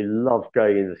personally love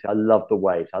going in the sea. I love the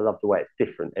waves. I love the way it's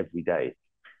different every day.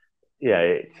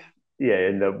 It's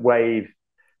and the waves.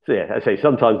 So yeah, I say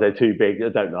sometimes they're too big. I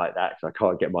don't like that because I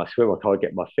can't get my swim, I can't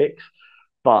get my fix.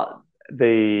 But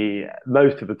the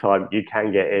most of the time you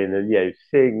can get in, and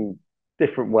seeing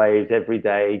different waves every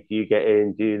day. Do you get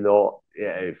in? Do you not?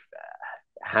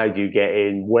 How do you get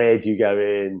in? Where do you go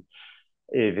in?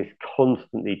 This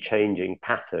constantly changing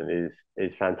pattern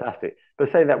is fantastic.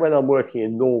 But say that when I'm working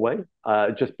in Norway,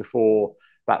 just before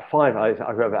about I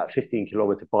go about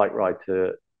 15-kilometer bike ride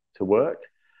to work,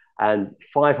 and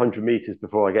 500 meters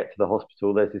before I get to the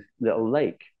hospital, there's this little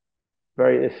lake,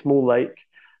 very a small lake,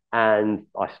 and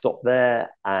I stop there,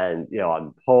 and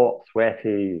I'm hot,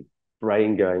 sweaty,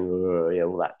 brain going,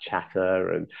 all that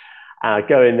chatter, and I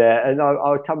go in there, and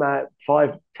I come out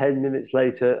 5-10 minutes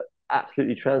later,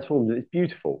 absolutely transformed. And it's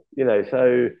beautiful,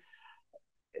 so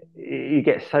you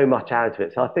get so much out of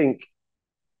it. So I think,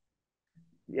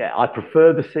 yeah, I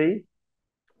prefer the sea,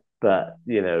 but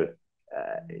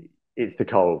it's the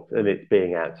cold and it's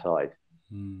being outside.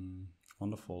 Hmm,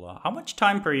 wonderful. How much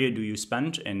time per year do you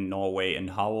spend in Norway, and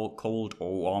how cold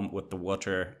or warm would the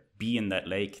water be in that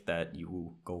lake that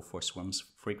you go for swims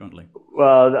frequently?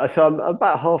 Well, so I'm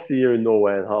about half the year in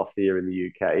Norway and half the year in the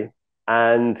UK.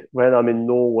 And when I'm in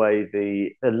Norway,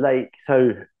 the lake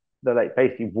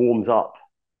basically warms up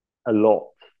a lot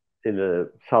in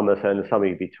the summer. So in the summer,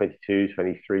 it'd be 22,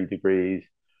 23 degrees.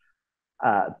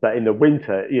 But in the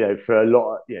winter, for a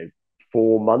lot,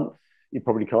 4 months, you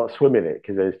probably can't swim in it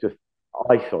because there's just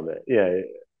ice on it.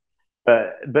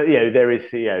 But there is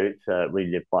it's we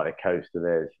live by the coast, and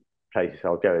there's places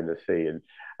I'll go in the sea.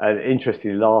 And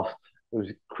interestingly, it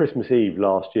was Christmas Eve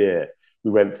last year.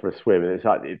 We went for a swim, and it's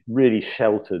like it really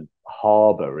sheltered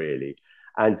harbour really.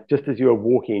 And just as you were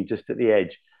walking just at the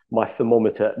edge, my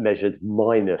thermometer measured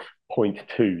minus zero point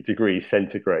 0.2 degrees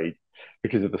centigrade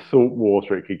because of the salt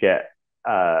water. It could get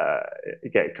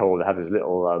cold, have this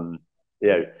little you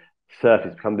know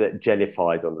surface become a bit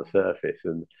jellified on the surface,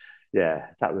 and yeah,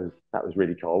 that was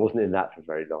really cool. I wasn't in that for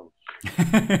very long.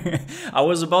 I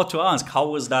was about to ask, how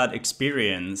was that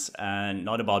experience? And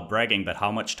not about bragging, but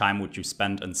how much time would you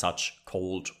spend in such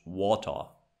cold water?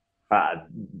 Uh,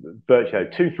 Virtually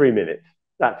 2-3 minutes.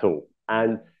 That's all.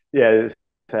 And yeah,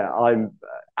 so I'm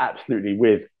absolutely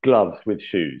with gloves, with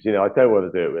shoes. I don't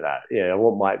want to do it with that. I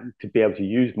want my to be able to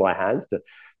use my hands to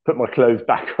put my clothes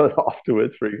back on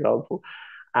afterwards, for example.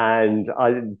 And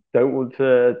I don't want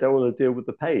to deal with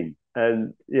the pain.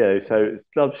 And so it's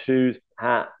gloves, shoes,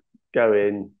 hat, go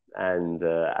in and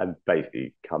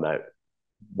basically come out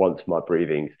once my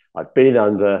breathing's I've been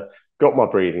under, got my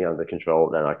breathing under control,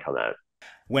 then I come out.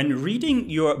 When reading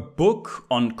your book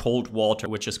on cold water,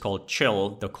 which is called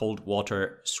Chill, the Cold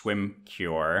Water Swim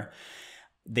Cure,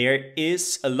 there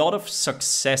is a lot of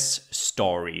success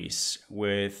stories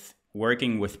with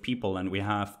working with people, and we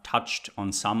have touched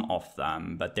on some of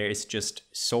them, but there is just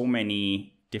so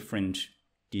many different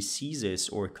diseases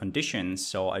or conditions.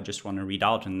 So I just want to read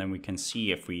out, and then we can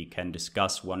see if we can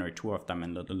discuss one or two of them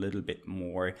in a little bit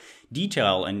more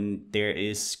detail. And there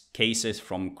is cases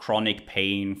from chronic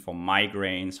pain, from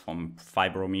migraines, from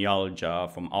fibromyalgia,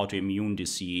 from autoimmune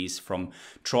disease, from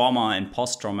trauma and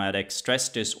post-traumatic stress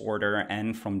disorder,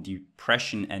 and from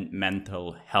depression and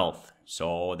mental health.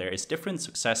 So there is different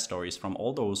success stories from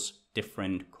all those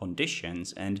different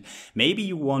conditions, and maybe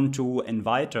you want to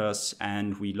invite us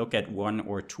and we look at one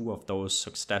or two of those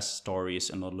success stories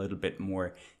in a little bit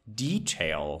more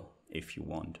detail if you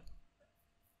want.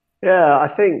 Yeah,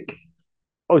 I think.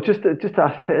 Oh, just a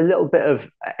little bit of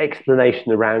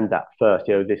explanation around that first.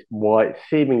 This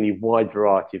seemingly wide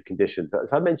variety of conditions. As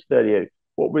I mentioned earlier,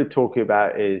 what we're talking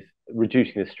about is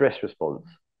reducing the stress response,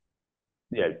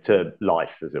 to life,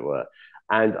 as it were.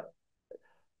 And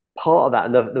part of that,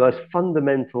 and the most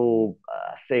fundamental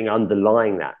thing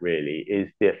underlying that really is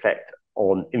the effect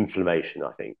on inflammation,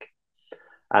 I think.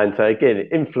 And so again,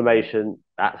 inflammation,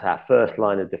 that's our first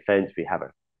line of defense. We have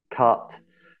a cut,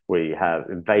 we have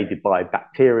invaded by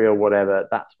bacteria or whatever.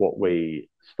 That's what we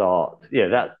start.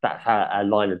 That's our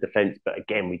line of defense. But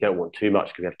again, we don't want too much,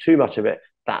 because if we have too much of it,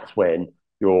 that's when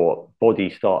your body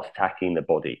starts attacking the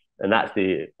body. And that's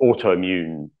the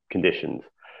autoimmune conditions.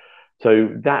 So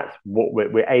that's what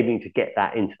we're aiming to get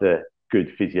that into the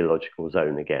good physiological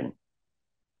zone again.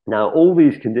 Now, all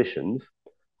these conditions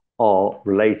are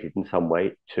related in some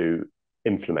way to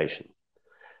inflammation.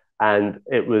 And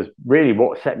it was really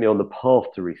what set me on the path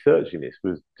to researching this,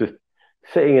 was just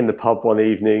sitting in the pub one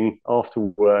evening after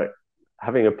work,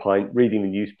 having a pint, reading the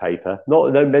newspaper,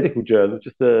 no medical journal,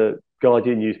 just the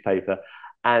Guardian newspaper.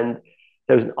 And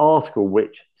there was an article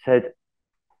which said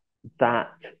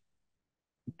that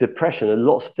depression, and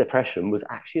lots of depression, was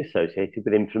actually associated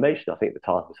with inflammation. I think the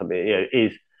title was something,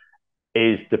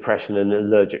 is depression an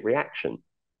allergic reaction?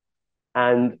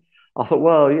 And I thought,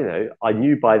 well, I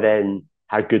knew by then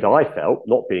how good I felt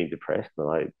not being depressed, and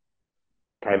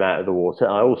I came out of the water.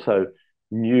 I also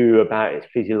knew about its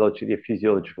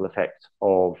physiological effects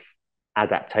of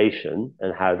adaptation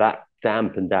and how that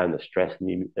dampened down the stress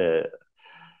and the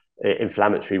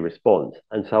inflammatory response.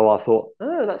 And so I thought,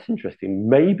 oh, that's interesting.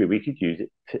 Maybe we could use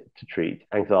it to treat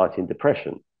anxiety and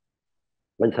depression.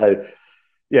 And so,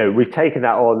 we've taken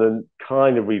that on and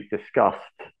kind of we've discussed,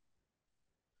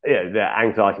 the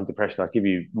anxiety and depression. I'll give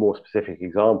you more specific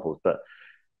examples, but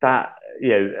that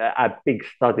a big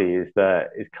study is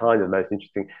kind of the most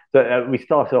interesting. So we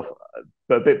started off,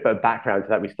 but a bit of background to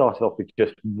that. We started off with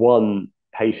just one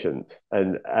patient,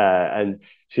 and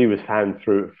she was found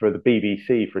for the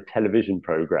BBC for a television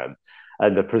program,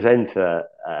 and the presenter,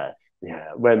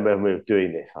 when we were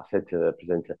doing this, I said to the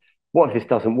presenter, "What if this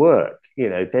doesn't work?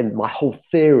 Then my whole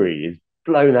theory is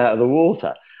blown out of the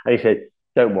water." And he said,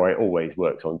 "Don't worry, it always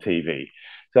works on TV."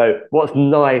 So what's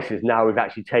nice is now we've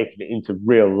actually taken it into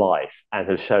real life and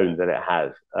has shown that it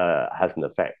has an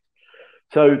effect.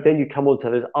 So then you come on to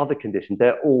those other conditions.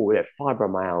 They're all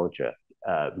fibromyalgia,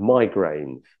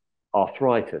 migraines,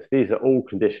 arthritis. These are all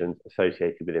conditions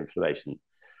associated with inflammation.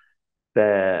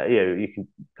 You can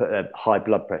put high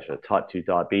blood pressure, type 2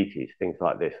 diabetes, things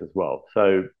like this as well.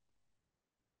 So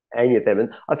any of them,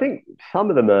 and I think some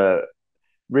of them are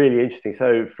really interesting.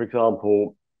 So, for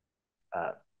example,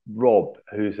 uh, Rob,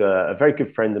 who's a very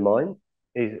good friend of mine,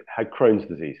 he's had Crohn's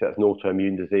disease. So that's an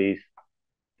autoimmune disease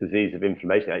of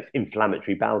inflammation. It's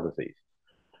inflammatory bowel disease.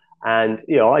 And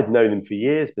I'd known him for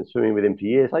years, been swimming with him for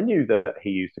years. I knew that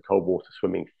he used the cold water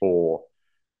swimming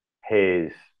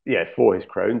his for his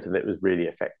Crohn's, and it was really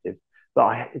effective. But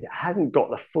I hadn't got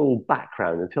the full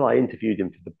background until I interviewed him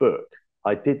for the book.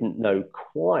 I didn't know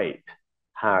quite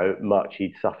how much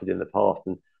he'd suffered in the past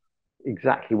and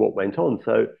exactly what went on.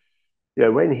 So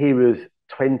when he was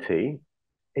 20,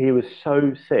 he was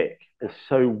so sick and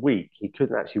so weak, he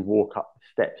couldn't actually walk up the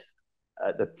steps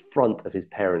at the front of his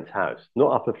parents' house,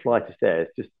 not up a flight of stairs,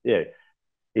 just,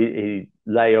 he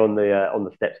lay on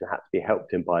the steps and had to be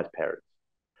helped in by his parents.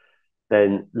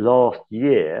 Then last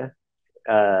year,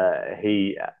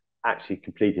 he actually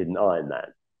completed an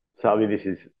Ironman. So, I mean, this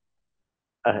is,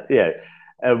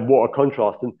 what a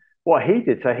contrast. And what he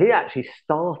did, so he actually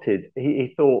started,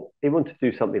 he thought he wanted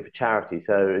to do something for charity.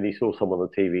 So, and he saw someone on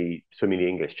TV swimming the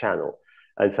English Channel.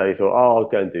 And so he thought, oh, I'll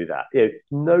go and do that.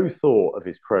 No thought of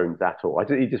his Crohn's at all.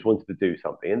 He just wanted to do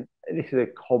something. And this is a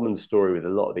common story with a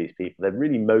lot of these people. They're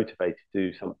really motivated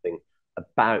to do something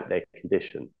about their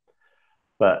condition,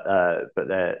 but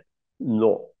they're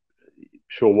not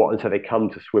sure what. And so they come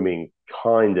to swimming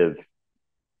kind of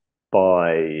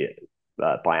by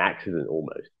accident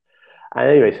almost. And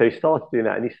anyway, so he started doing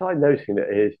that, and he started noticing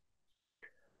that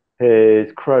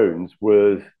his Crohn's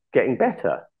was getting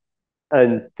better.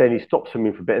 And then he stopped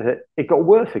swimming for a bit, and it got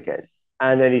worse again.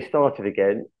 And then he started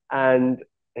again, and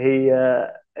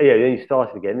then he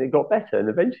started again, and it got better. And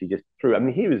eventually, just through. I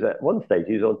mean, he was at one stage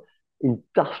he was on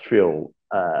industrial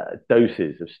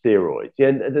doses of steroids. Yeah,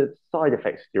 and the side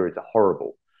effects of steroids are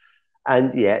horrible,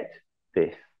 and yet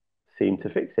this seemed to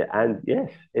fix it. And yes,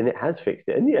 and it has fixed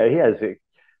it. And he has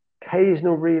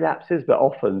occasional relapses, but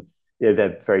often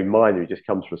they're very minor. He just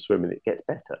comes from swimming, it gets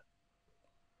better.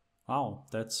 Wow,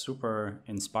 that's super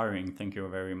inspiring. Thank you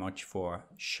very much for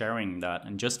sharing that.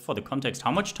 And just for the context,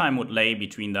 how much time would lay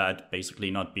between that basically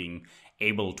not being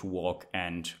able to walk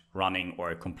and running,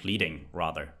 or completing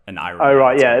rather an Ironman? Oh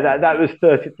right, yeah, that was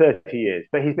 30 years.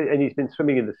 But he's been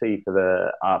swimming in the sea for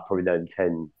the probably known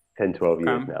 12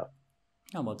 years now.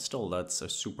 Yeah, but still, that's a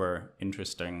super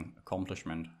interesting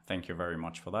accomplishment. Thank you very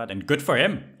much for that. And good for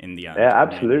him in the end. Yeah,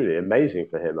 absolutely. Amazing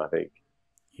for him, I think.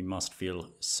 He must feel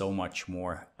so much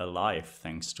more alive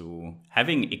thanks to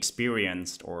having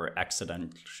experienced or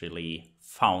accidentally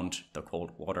found the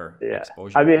cold water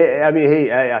exposure.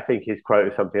 I think his quote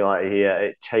is something like,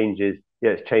 "It changes.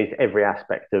 It's changed every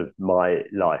aspect of my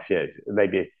life.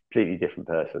 Maybe a completely different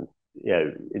person.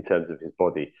 In terms of his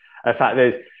body. In fact,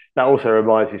 that also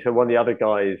reminds me. So one of the other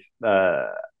guys,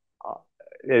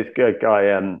 there's a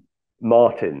guy,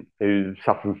 Martin, who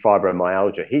suffered from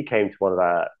fibromyalgia. He came to one of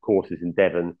our courses in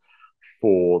Devon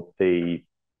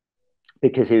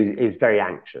because he was very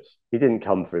anxious. He didn't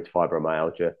come for his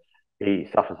fibromyalgia. He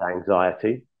suffers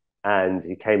anxiety, and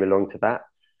he came along to that.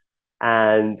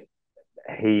 And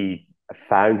he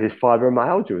found his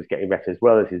fibromyalgia was getting better, as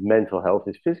well as his mental health,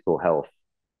 his physical health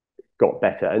got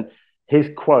better. And his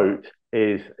quote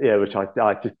is, which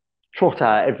I just trot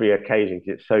out every occasion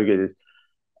because it's so good, is,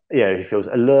 he feels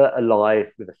alert,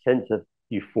 alive, with a sense of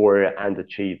euphoria and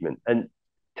achievement. And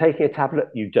taking a tablet,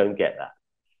 you don't get that.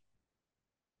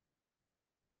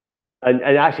 And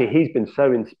actually, he's been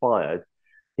so inspired.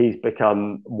 He's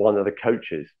become one of the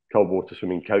coaches, cold water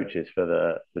swimming coaches for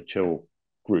the chill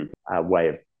group, a way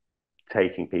of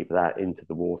taking people out into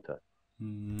the water.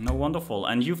 No, wonderful.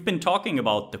 And you've been talking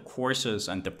about the courses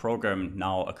and the program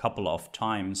now a couple of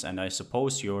times, and I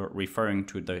suppose you're referring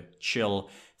to the chill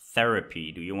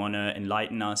therapy. Do you want to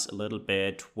enlighten us a little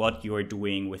bit what you are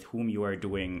doing, with whom you are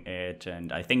doing it,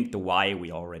 and I think the why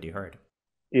we already heard.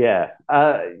 Yeah.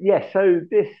 So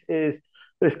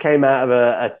this came out of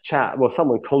a chat. Well,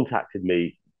 someone contacted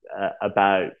me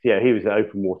about, he was an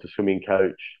open water swimming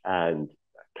coach and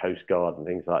Coast Guard and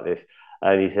things like this,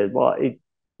 and he said, well, he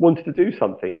wanted to do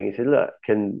something. He said, look,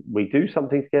 can we do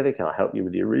something together? Can I help you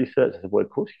with your research? I said, well,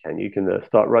 of course you can. You can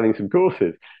start running some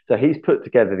courses. So he's put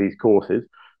together these courses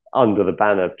under the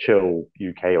banner of Chill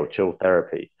UK or Chill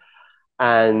Therapy,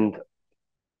 and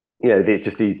there's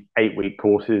just these 8-week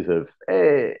courses of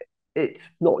it's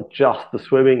not just the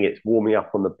swimming, it's warming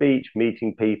up on the beach,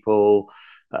 meeting people,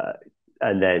 uh,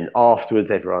 and then afterwards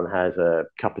everyone has a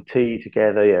cup of tea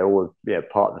together.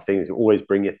 Part of the thing is always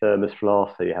bring your thermos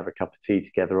flask so you have a cup of tea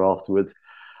together afterwards.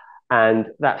 And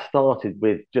that started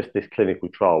with just this clinical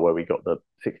trial where we got the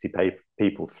 60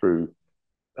 people through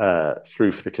for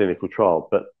the clinical trial.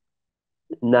 But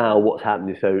now what's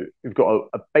happened is, so we've got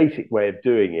a basic way of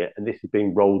doing it, and this is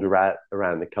being rolled around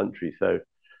the country. So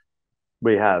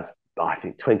we have, I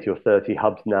think, 20 or 30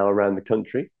 hubs now around the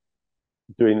country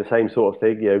doing the same sort of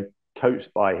thing,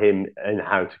 coached by him and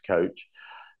how to coach.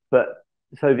 But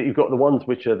so that you've got the ones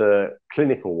which are the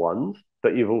clinical ones,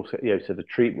 but you've also, so the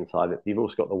treatment side of it, you've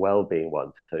also got the well-being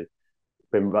ones. So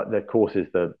the courses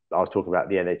that I was talking about,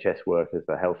 the NHS workers,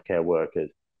 the healthcare workers,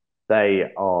 they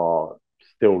are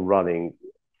still running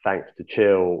thanks to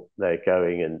Chill. They're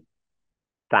going, and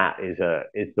that is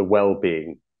the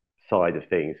well-being side of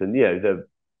things. And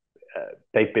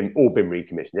they've all been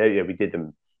recommissioned. We did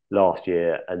them last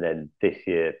year, and then this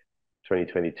year,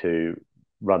 2022,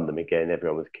 run them again.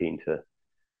 Everyone was keen to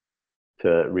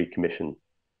recommission.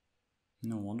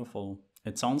 No, wonderful.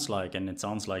 It sounds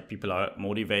like people are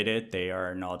motivated. They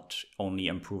are not only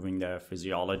improving their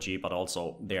physiology, but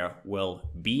also their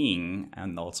well-being.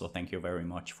 And also, thank you very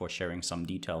much for sharing some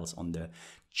details on the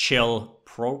chill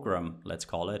program, let's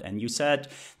call it. And you said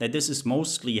that this is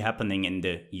mostly happening in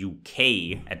the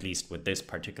UK, at least with this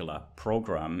particular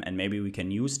program. And maybe we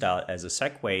can use that as a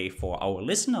segue for our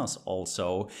listeners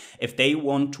also, if they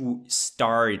want to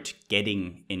start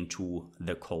getting into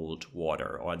the cold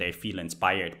water, or they feel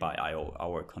inspired by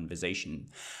our conversation.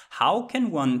 How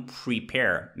can one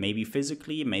prepare, maybe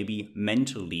physically, maybe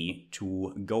mentally,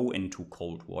 to go into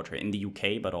cold water in the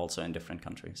UK, but also in different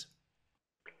countries?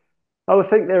 I would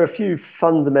think there are a few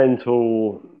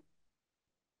fundamental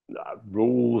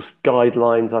rules,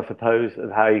 guidelines, I suppose,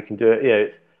 of how you can do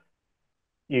it.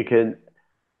 You can,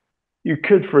 you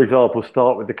could, for example,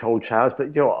 start with the cold showers, but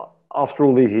after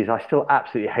all these years, I still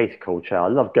absolutely hate a cold shower.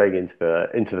 I love going into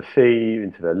the sea,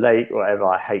 into the lake, whatever.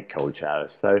 I hate cold showers,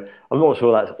 so I'm not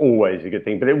sure that's always a good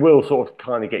thing, but it will sort of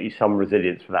kind of get you some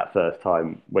resilience for that first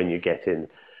time when you get in.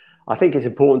 I think it's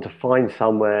important to find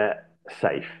somewhere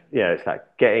safe. It's like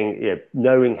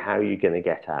knowing how you're going to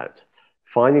get out,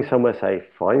 finding somewhere safe,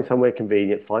 finding somewhere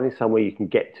convenient, finding somewhere you can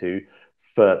get to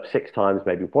for 6 times,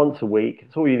 maybe once a week.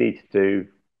 That's all you need to do.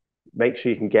 Make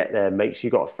sure you can get there. Make sure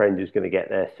you've got a friend who's going to get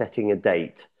there. Setting a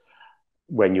date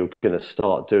when you're going to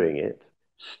start doing it.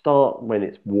 Start when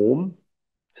it's warm.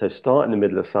 So start in the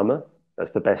middle of summer.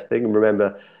 That's the best thing. And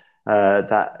remember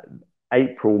that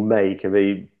April, May can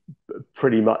be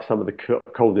pretty much some of the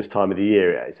coldest time of the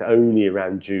year. It's only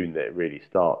around June that it really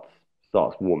starts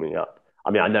warming up.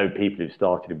 I mean, I know people who've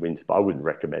started in winter, but I wouldn't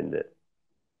recommend it.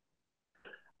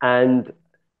 And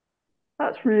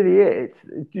that's really it.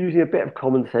 It's using a bit of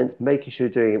common sense, making sure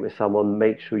you're doing it with someone,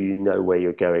 make sure you know where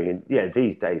you're going. And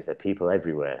these days there are people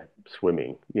everywhere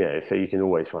swimming. So you can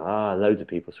always find, loads of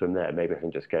people swim there. Maybe I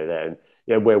can just go there.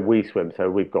 And where we swim, so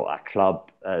we've got our club,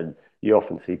 and you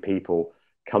often see people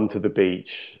come to the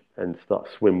beach and start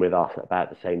swim with us at about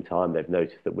the same time. They've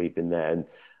noticed that we've been there,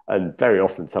 and very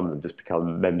often some of them just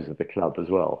become members of the club as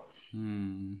well.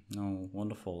 No,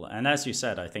 wonderful. And as you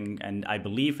said, I think, and I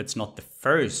believe it's not the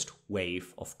first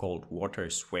wave of cold water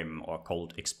swim or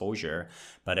cold exposure,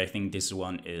 but I think this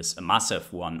one is a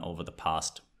massive one over the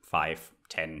past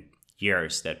 5-10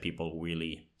 years that people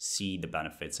really see the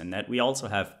benefits, and that we also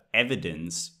have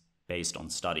evidence based on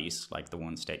studies like the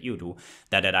ones that you do,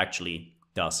 that it actually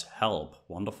does help.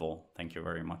 Wonderful. Thank you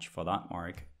very much for that,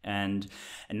 Mark. And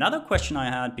another question I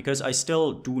had, because I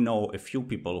still do know a few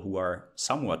people who are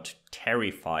somewhat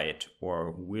terrified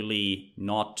or really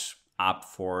not up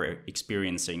for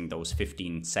experiencing those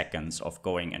 15 seconds of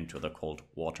going into the cold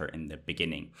water in the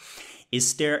beginning.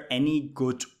 Is there any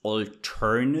good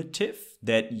alternative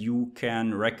that you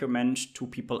can recommend to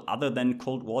people other than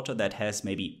cold water that has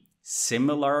maybe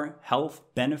similar health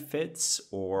benefits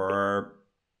or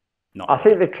not? I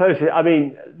think the closest, I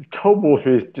mean, cold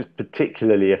water is just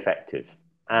particularly effective,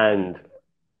 and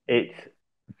it's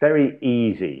very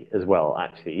easy as well,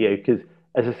 actually. Because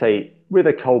as I say, with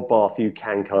a cold bath, you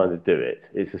can kind of do it.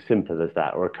 It's as simple as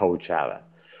that, or a cold shower.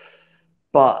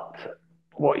 But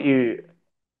what you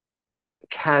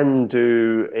can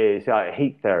do is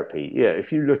heat therapy.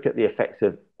 If you look at the effects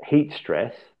of heat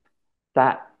stress,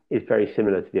 that is very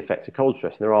similar to the effects of cold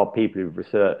stress. And there are people who've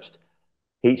researched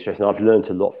heat stress, and I've learned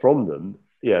a lot from them,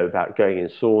 about going in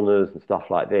saunas and stuff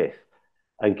like this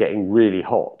and getting really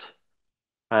hot.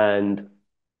 And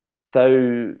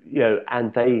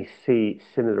and they see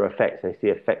similar effects. They see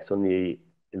effects on the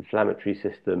inflammatory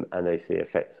system, and they see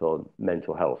effects on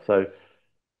mental health. So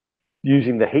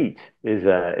using the heat is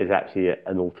actually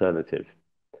an alternative.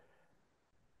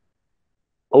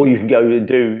 Or you can go and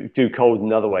do cold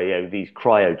another way. These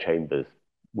cryo chambers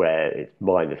where it's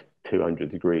minus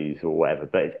 200 degrees or whatever,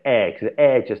 but it's air,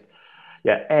 because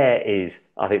air is,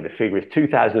 I think the figure is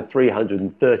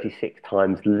 2,336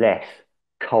 times less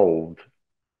cold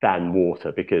than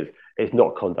water, because it's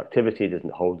not conductivity, it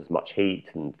doesn't hold as much heat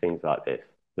and things like this.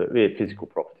 So really physical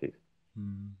properties.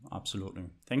 Absolutely.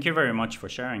 Thank you very much for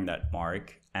sharing that,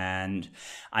 Mark. And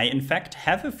I, in fact,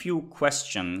 have a few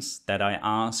questions that I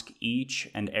ask each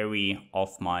and every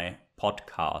of my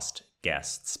podcast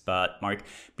guests. But Mark,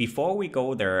 before we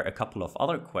go there, a couple of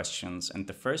other questions. And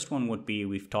the first one would be,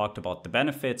 we've talked about the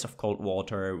benefits of cold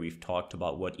water. We've talked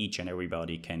about what each and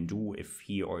everybody can do if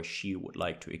he or she would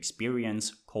like to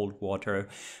experience cold water.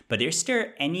 But is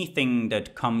there anything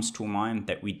that comes to mind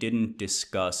that we didn't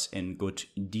discuss in good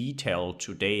detail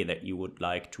today that you would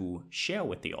like to share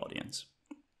with the audience?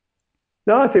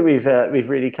 No, I think we've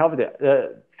really covered it.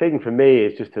 The thing for me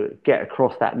is just to get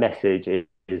across that message is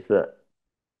that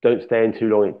don't stay in too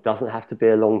long. It doesn't have to be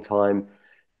a long time.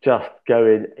 Just go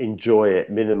in, enjoy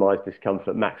it, minimize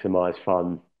discomfort, maximize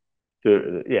fun.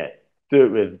 Do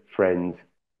it with friends.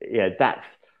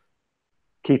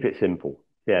 Keep it simple.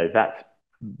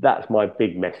 That's my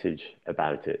big message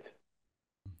about it.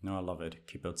 No, I love it.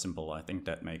 Keep it simple. I think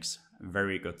that makes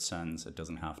very good sense. It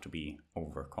doesn't have to be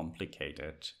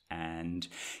overcomplicated. And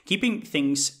keeping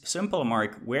things simple,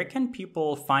 Mark, where can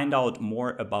people find out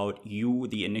more about you,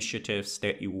 the initiatives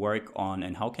that you work on,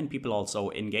 and how can people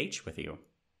also engage with you?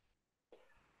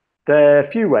 There are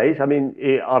a few ways. I mean,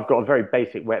 I've got a very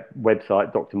basic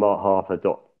website,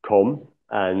 drmarkharper.com,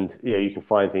 and you can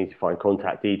find things. You find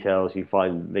contact details. You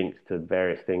find links to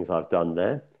various things I've done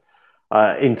there.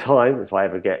 In time, if I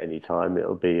ever get any time,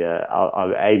 it'll be.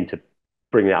 I'll aim to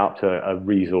bring it up to a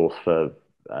resource for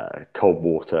cold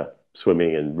water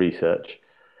swimming and research.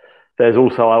 I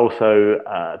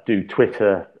also do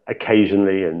Twitter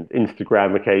occasionally and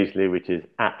Instagram occasionally, which is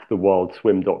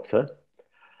 @TheWildSwimDoctor.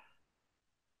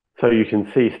 So you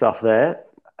can see stuff there.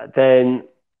 Then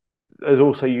there's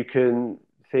also, you can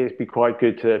see, it'd be quite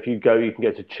good to, if you can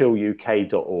go to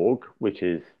chilluk.org, which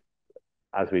is,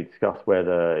 as we discussed, where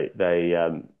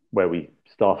we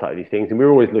start out these things, and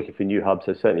we're always looking for new hubs.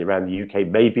 So certainly around the UK,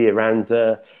 maybe around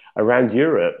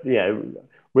Europe.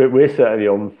 We're certainly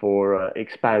on for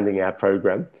expanding our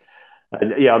program.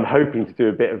 And I'm hoping to do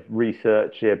a bit of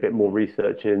research, a bit more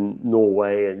research in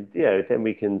Norway, and then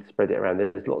we can spread it around.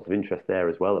 There's lots of interest there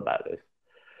as well about this.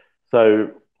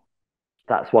 So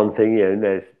that's one thing. And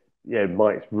there's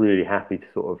Mike's really happy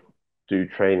to sort of do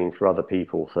training for other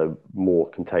people, so more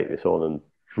can take this on and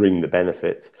bring the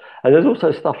benefits. And there's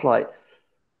also stuff like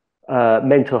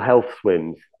Mental Health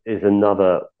Swims is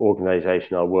another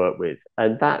organization I work with,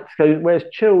 and that's so, whereas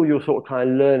Chill, you're sort of kind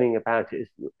of learning about it.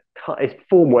 It's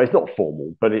formal. It's not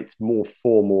formal, but it's more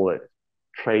formal. It's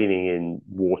training in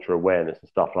water awareness and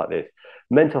stuff like this.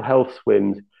 Mental Health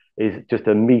Swims is just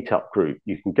a meetup group.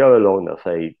 You can go along. They'll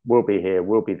say, "We'll be here.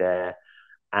 We'll be there,"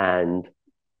 and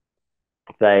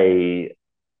they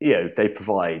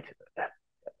provide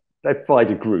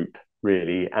a group,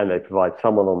 really, and they provide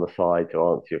someone on the side to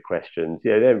answer your questions.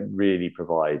 They don't really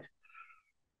provide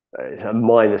it's a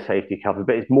minor safety cover,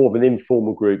 but it's more of an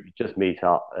informal group. You just meet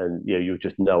up, and you'll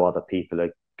just know other people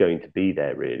are going to be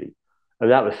there, really.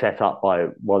 And that was set up by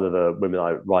one of the women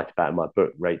I write about in my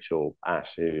book, Rachel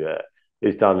Ash,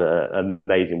 who's done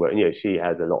amazing work. She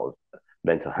has a lot of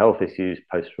mental health issues,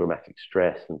 post-traumatic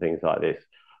stress, and things like this,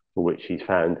 for which she's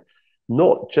found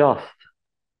not just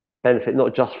benefit,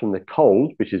 not just from the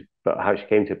cold, which is how she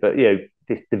came to it, but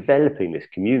this developing this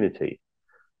community.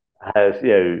 has,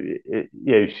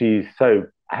 she's so,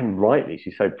 and rightly,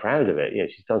 she's so proud of it.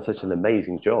 She's done such an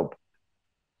amazing job.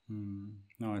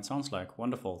 No, it sounds like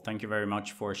wonderful. Thank you very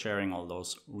much for sharing all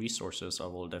those resources. I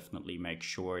will definitely make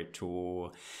sure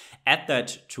to add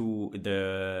that to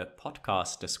the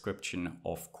podcast description,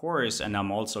 of course. And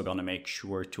I'm also going to make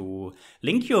sure to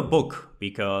link your book,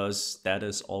 because that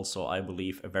is also, I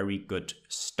believe, a very good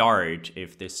start.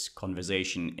 If this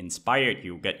conversation inspired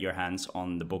you, get your hands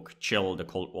on the book Chill, the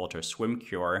Cold Water Swim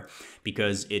Cure,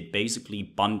 because it basically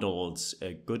bundles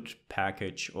a good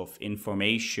package of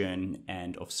information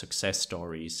and of success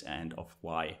stories and of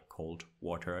why cold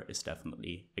water is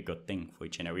definitely a good thing for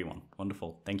each and every one.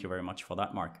 Wonderful. Thank you very much for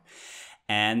that, Mark.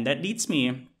 And that leads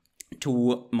me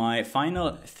to my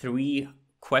final 3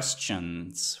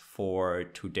 questions for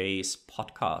today's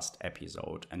podcast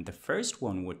episode. And the first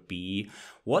one would be,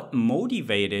 what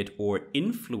motivated or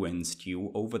influenced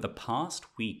you over the past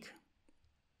week?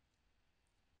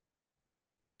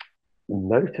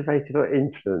 Motivated or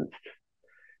influenced?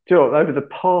 Do you know what, over the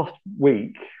past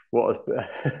week,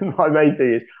 my main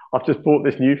thing is I've just bought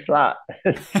this new flat.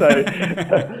 so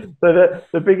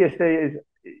the biggest thing is,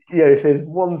 if there's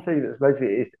one thing that's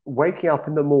motivated, it's waking up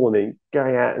in the morning,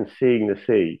 going out and seeing the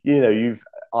sea.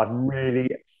 I've really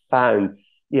found,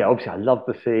 obviously I love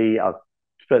the sea. I've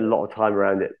spent a lot of time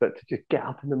around it, but to just get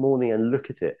up in the morning and look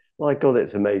at it, my God,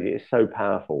 it's amazing. It's so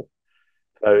powerful.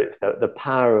 So it's the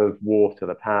power of water,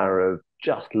 the power of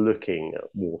just looking at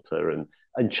water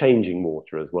and changing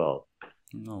water as well.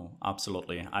 No,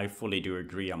 absolutely. I fully do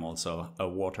agree. I'm also a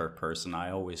water person.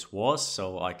 I always was,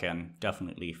 so I can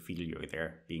definitely feel you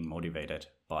there being motivated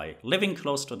by living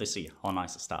close to the sea. How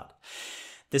nice is that?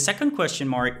 The second question,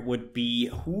 Mark, would be,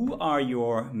 who are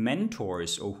your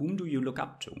mentors, or whom do you look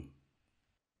up to?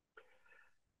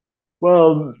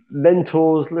 Well,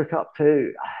 mentors look up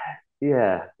to,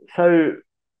 yeah. So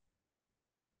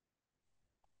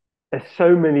there's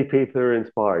so many people who are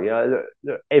inspiring.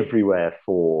 They're everywhere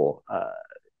for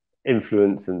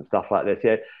influence and stuff like this.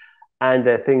 Yeah, and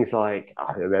there are things like,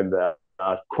 I remember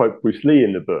I quote Bruce Lee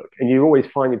in the book, and you're always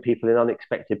finding people in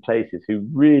unexpected places who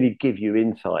really give you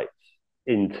insights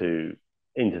into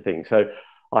things. So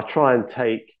I try and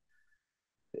take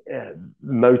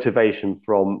motivation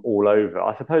from all over.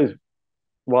 I suppose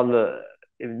one that,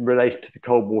 in relation to the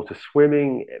cold water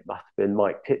swimming, it must have been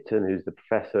Mike Tipton, who's the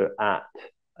professor at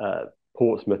uh,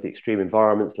 Portsmouth Extreme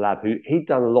Environments Lab, who he'd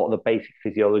done a lot of the basic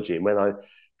physiology. And when I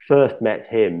first met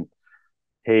him,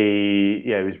 he,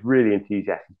 was really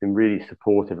enthusiastic, been really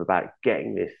supportive about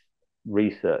getting this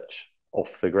research off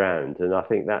the ground, and I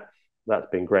think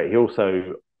that's been great. He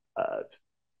also uh,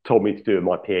 told me to do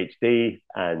my PhD,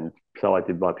 and so I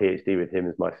did my PhD with him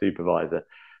as my supervisor.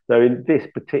 So in this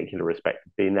particular respect,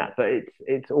 it's been that, but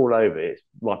it's all over. It's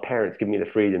my parents giving me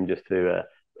the freedom just to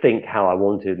think how I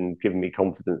wanted and giving me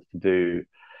confidence to do,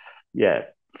 yeah,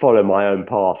 follow my own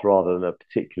path rather than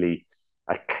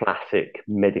a classic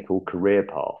medical career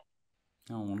path.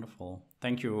 Oh, wonderful.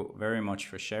 Thank you very much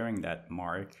for sharing that,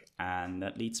 Mark. And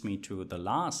that leads me to the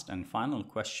last and final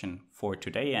question for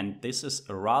today. And this is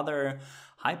a rather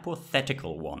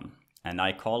hypothetical one. And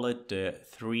I call it the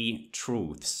 3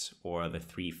 truths, or the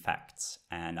 3 facts.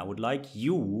 And I would like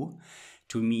you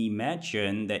to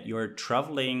imagine that you're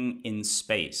traveling in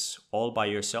space all by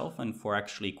yourself and for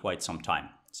actually quite some time.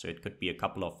 So it could be a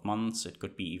couple of months, it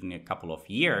could be even a couple of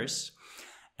years.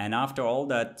 And after all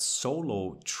that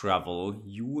solo travel,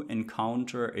 you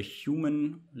encounter a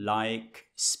human-like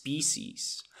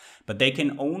species. But they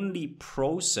can only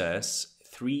process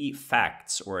 3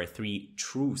 facts or 3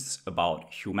 truths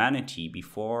about humanity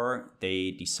before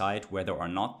they decide whether or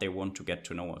not they want to get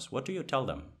to know us. What do you tell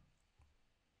them?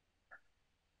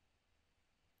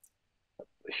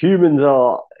 Humans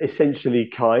are essentially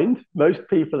kind. Most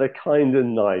people are kind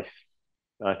and nice,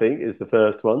 I think, is the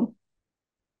first one.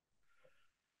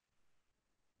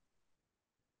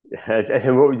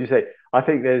 And what would you say? I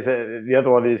think the other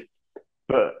one is,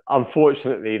 but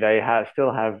unfortunately,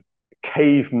 still have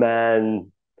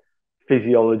caveman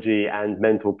physiology and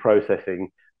mental processing,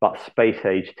 but space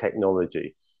age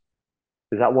technology.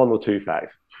 Is that 1 or 2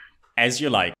 facts? As you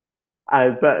like.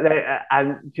 And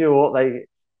do you know what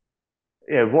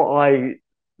what I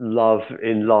love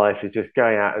in life is just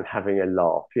going out and having a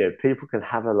laugh. People can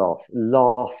have a laugh.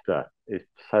 Laughter is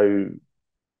so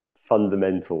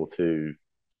fundamental to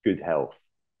good health.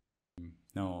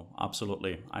 No,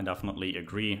 absolutely. I definitely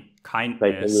agree. They can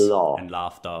Kindness laugh. and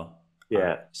laughter Yeah.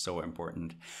 are so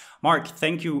important. Mark,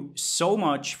 thank you so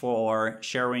much for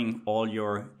sharing all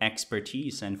your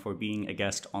expertise and for being a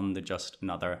guest on the Just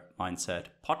Another Mindset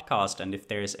podcast. And if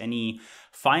there's any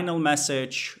final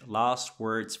message, last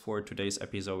words for today's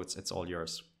episodes, it's all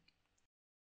yours.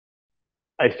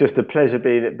 It's just a pleasure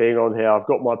being on here. I've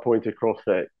got my point across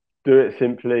that do it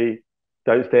simply,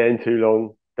 don't stay in too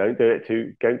long, don't get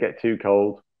too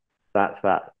cold. That's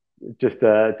that. Just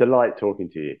a delight talking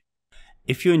to you.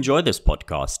 If you enjoy this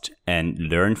podcast and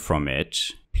learn from it,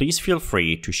 please feel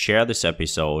free to share this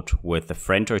episode with a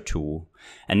friend or two,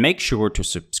 and make sure to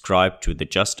subscribe to the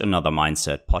Just Another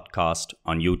Mindset podcast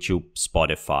on YouTube,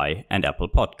 Spotify, and Apple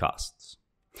Podcasts.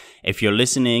 If you're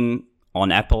listening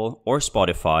on Apple or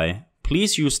Spotify,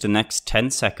 please use the next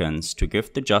 10 seconds to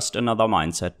give the Just Another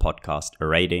Mindset podcast a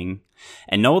rating,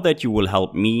 and know that you will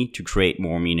help me to create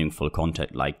more meaningful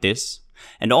content like this,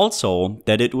 and also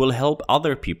that it will help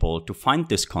other people to find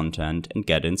this content and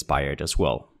get inspired as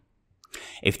well.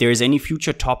 If there is any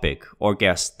future topic or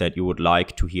guest that you would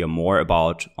like to hear more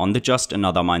about on the Just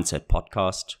Another Mindset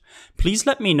podcast, please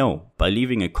let me know by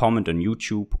leaving a comment on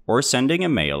YouTube or sending a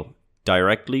mail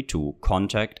directly to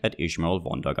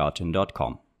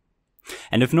contact@ismaelwondergarten.com.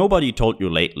 And if nobody told you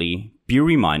lately, be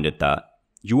reminded that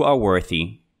you are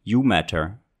worthy, you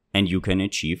matter, and you can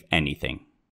achieve anything.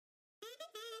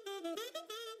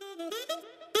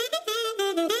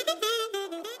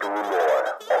 Do more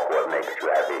of what makes you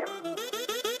happy.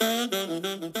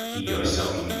 Be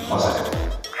yourself. Positive.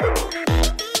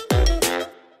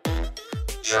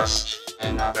 Change. Just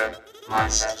another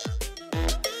mindset.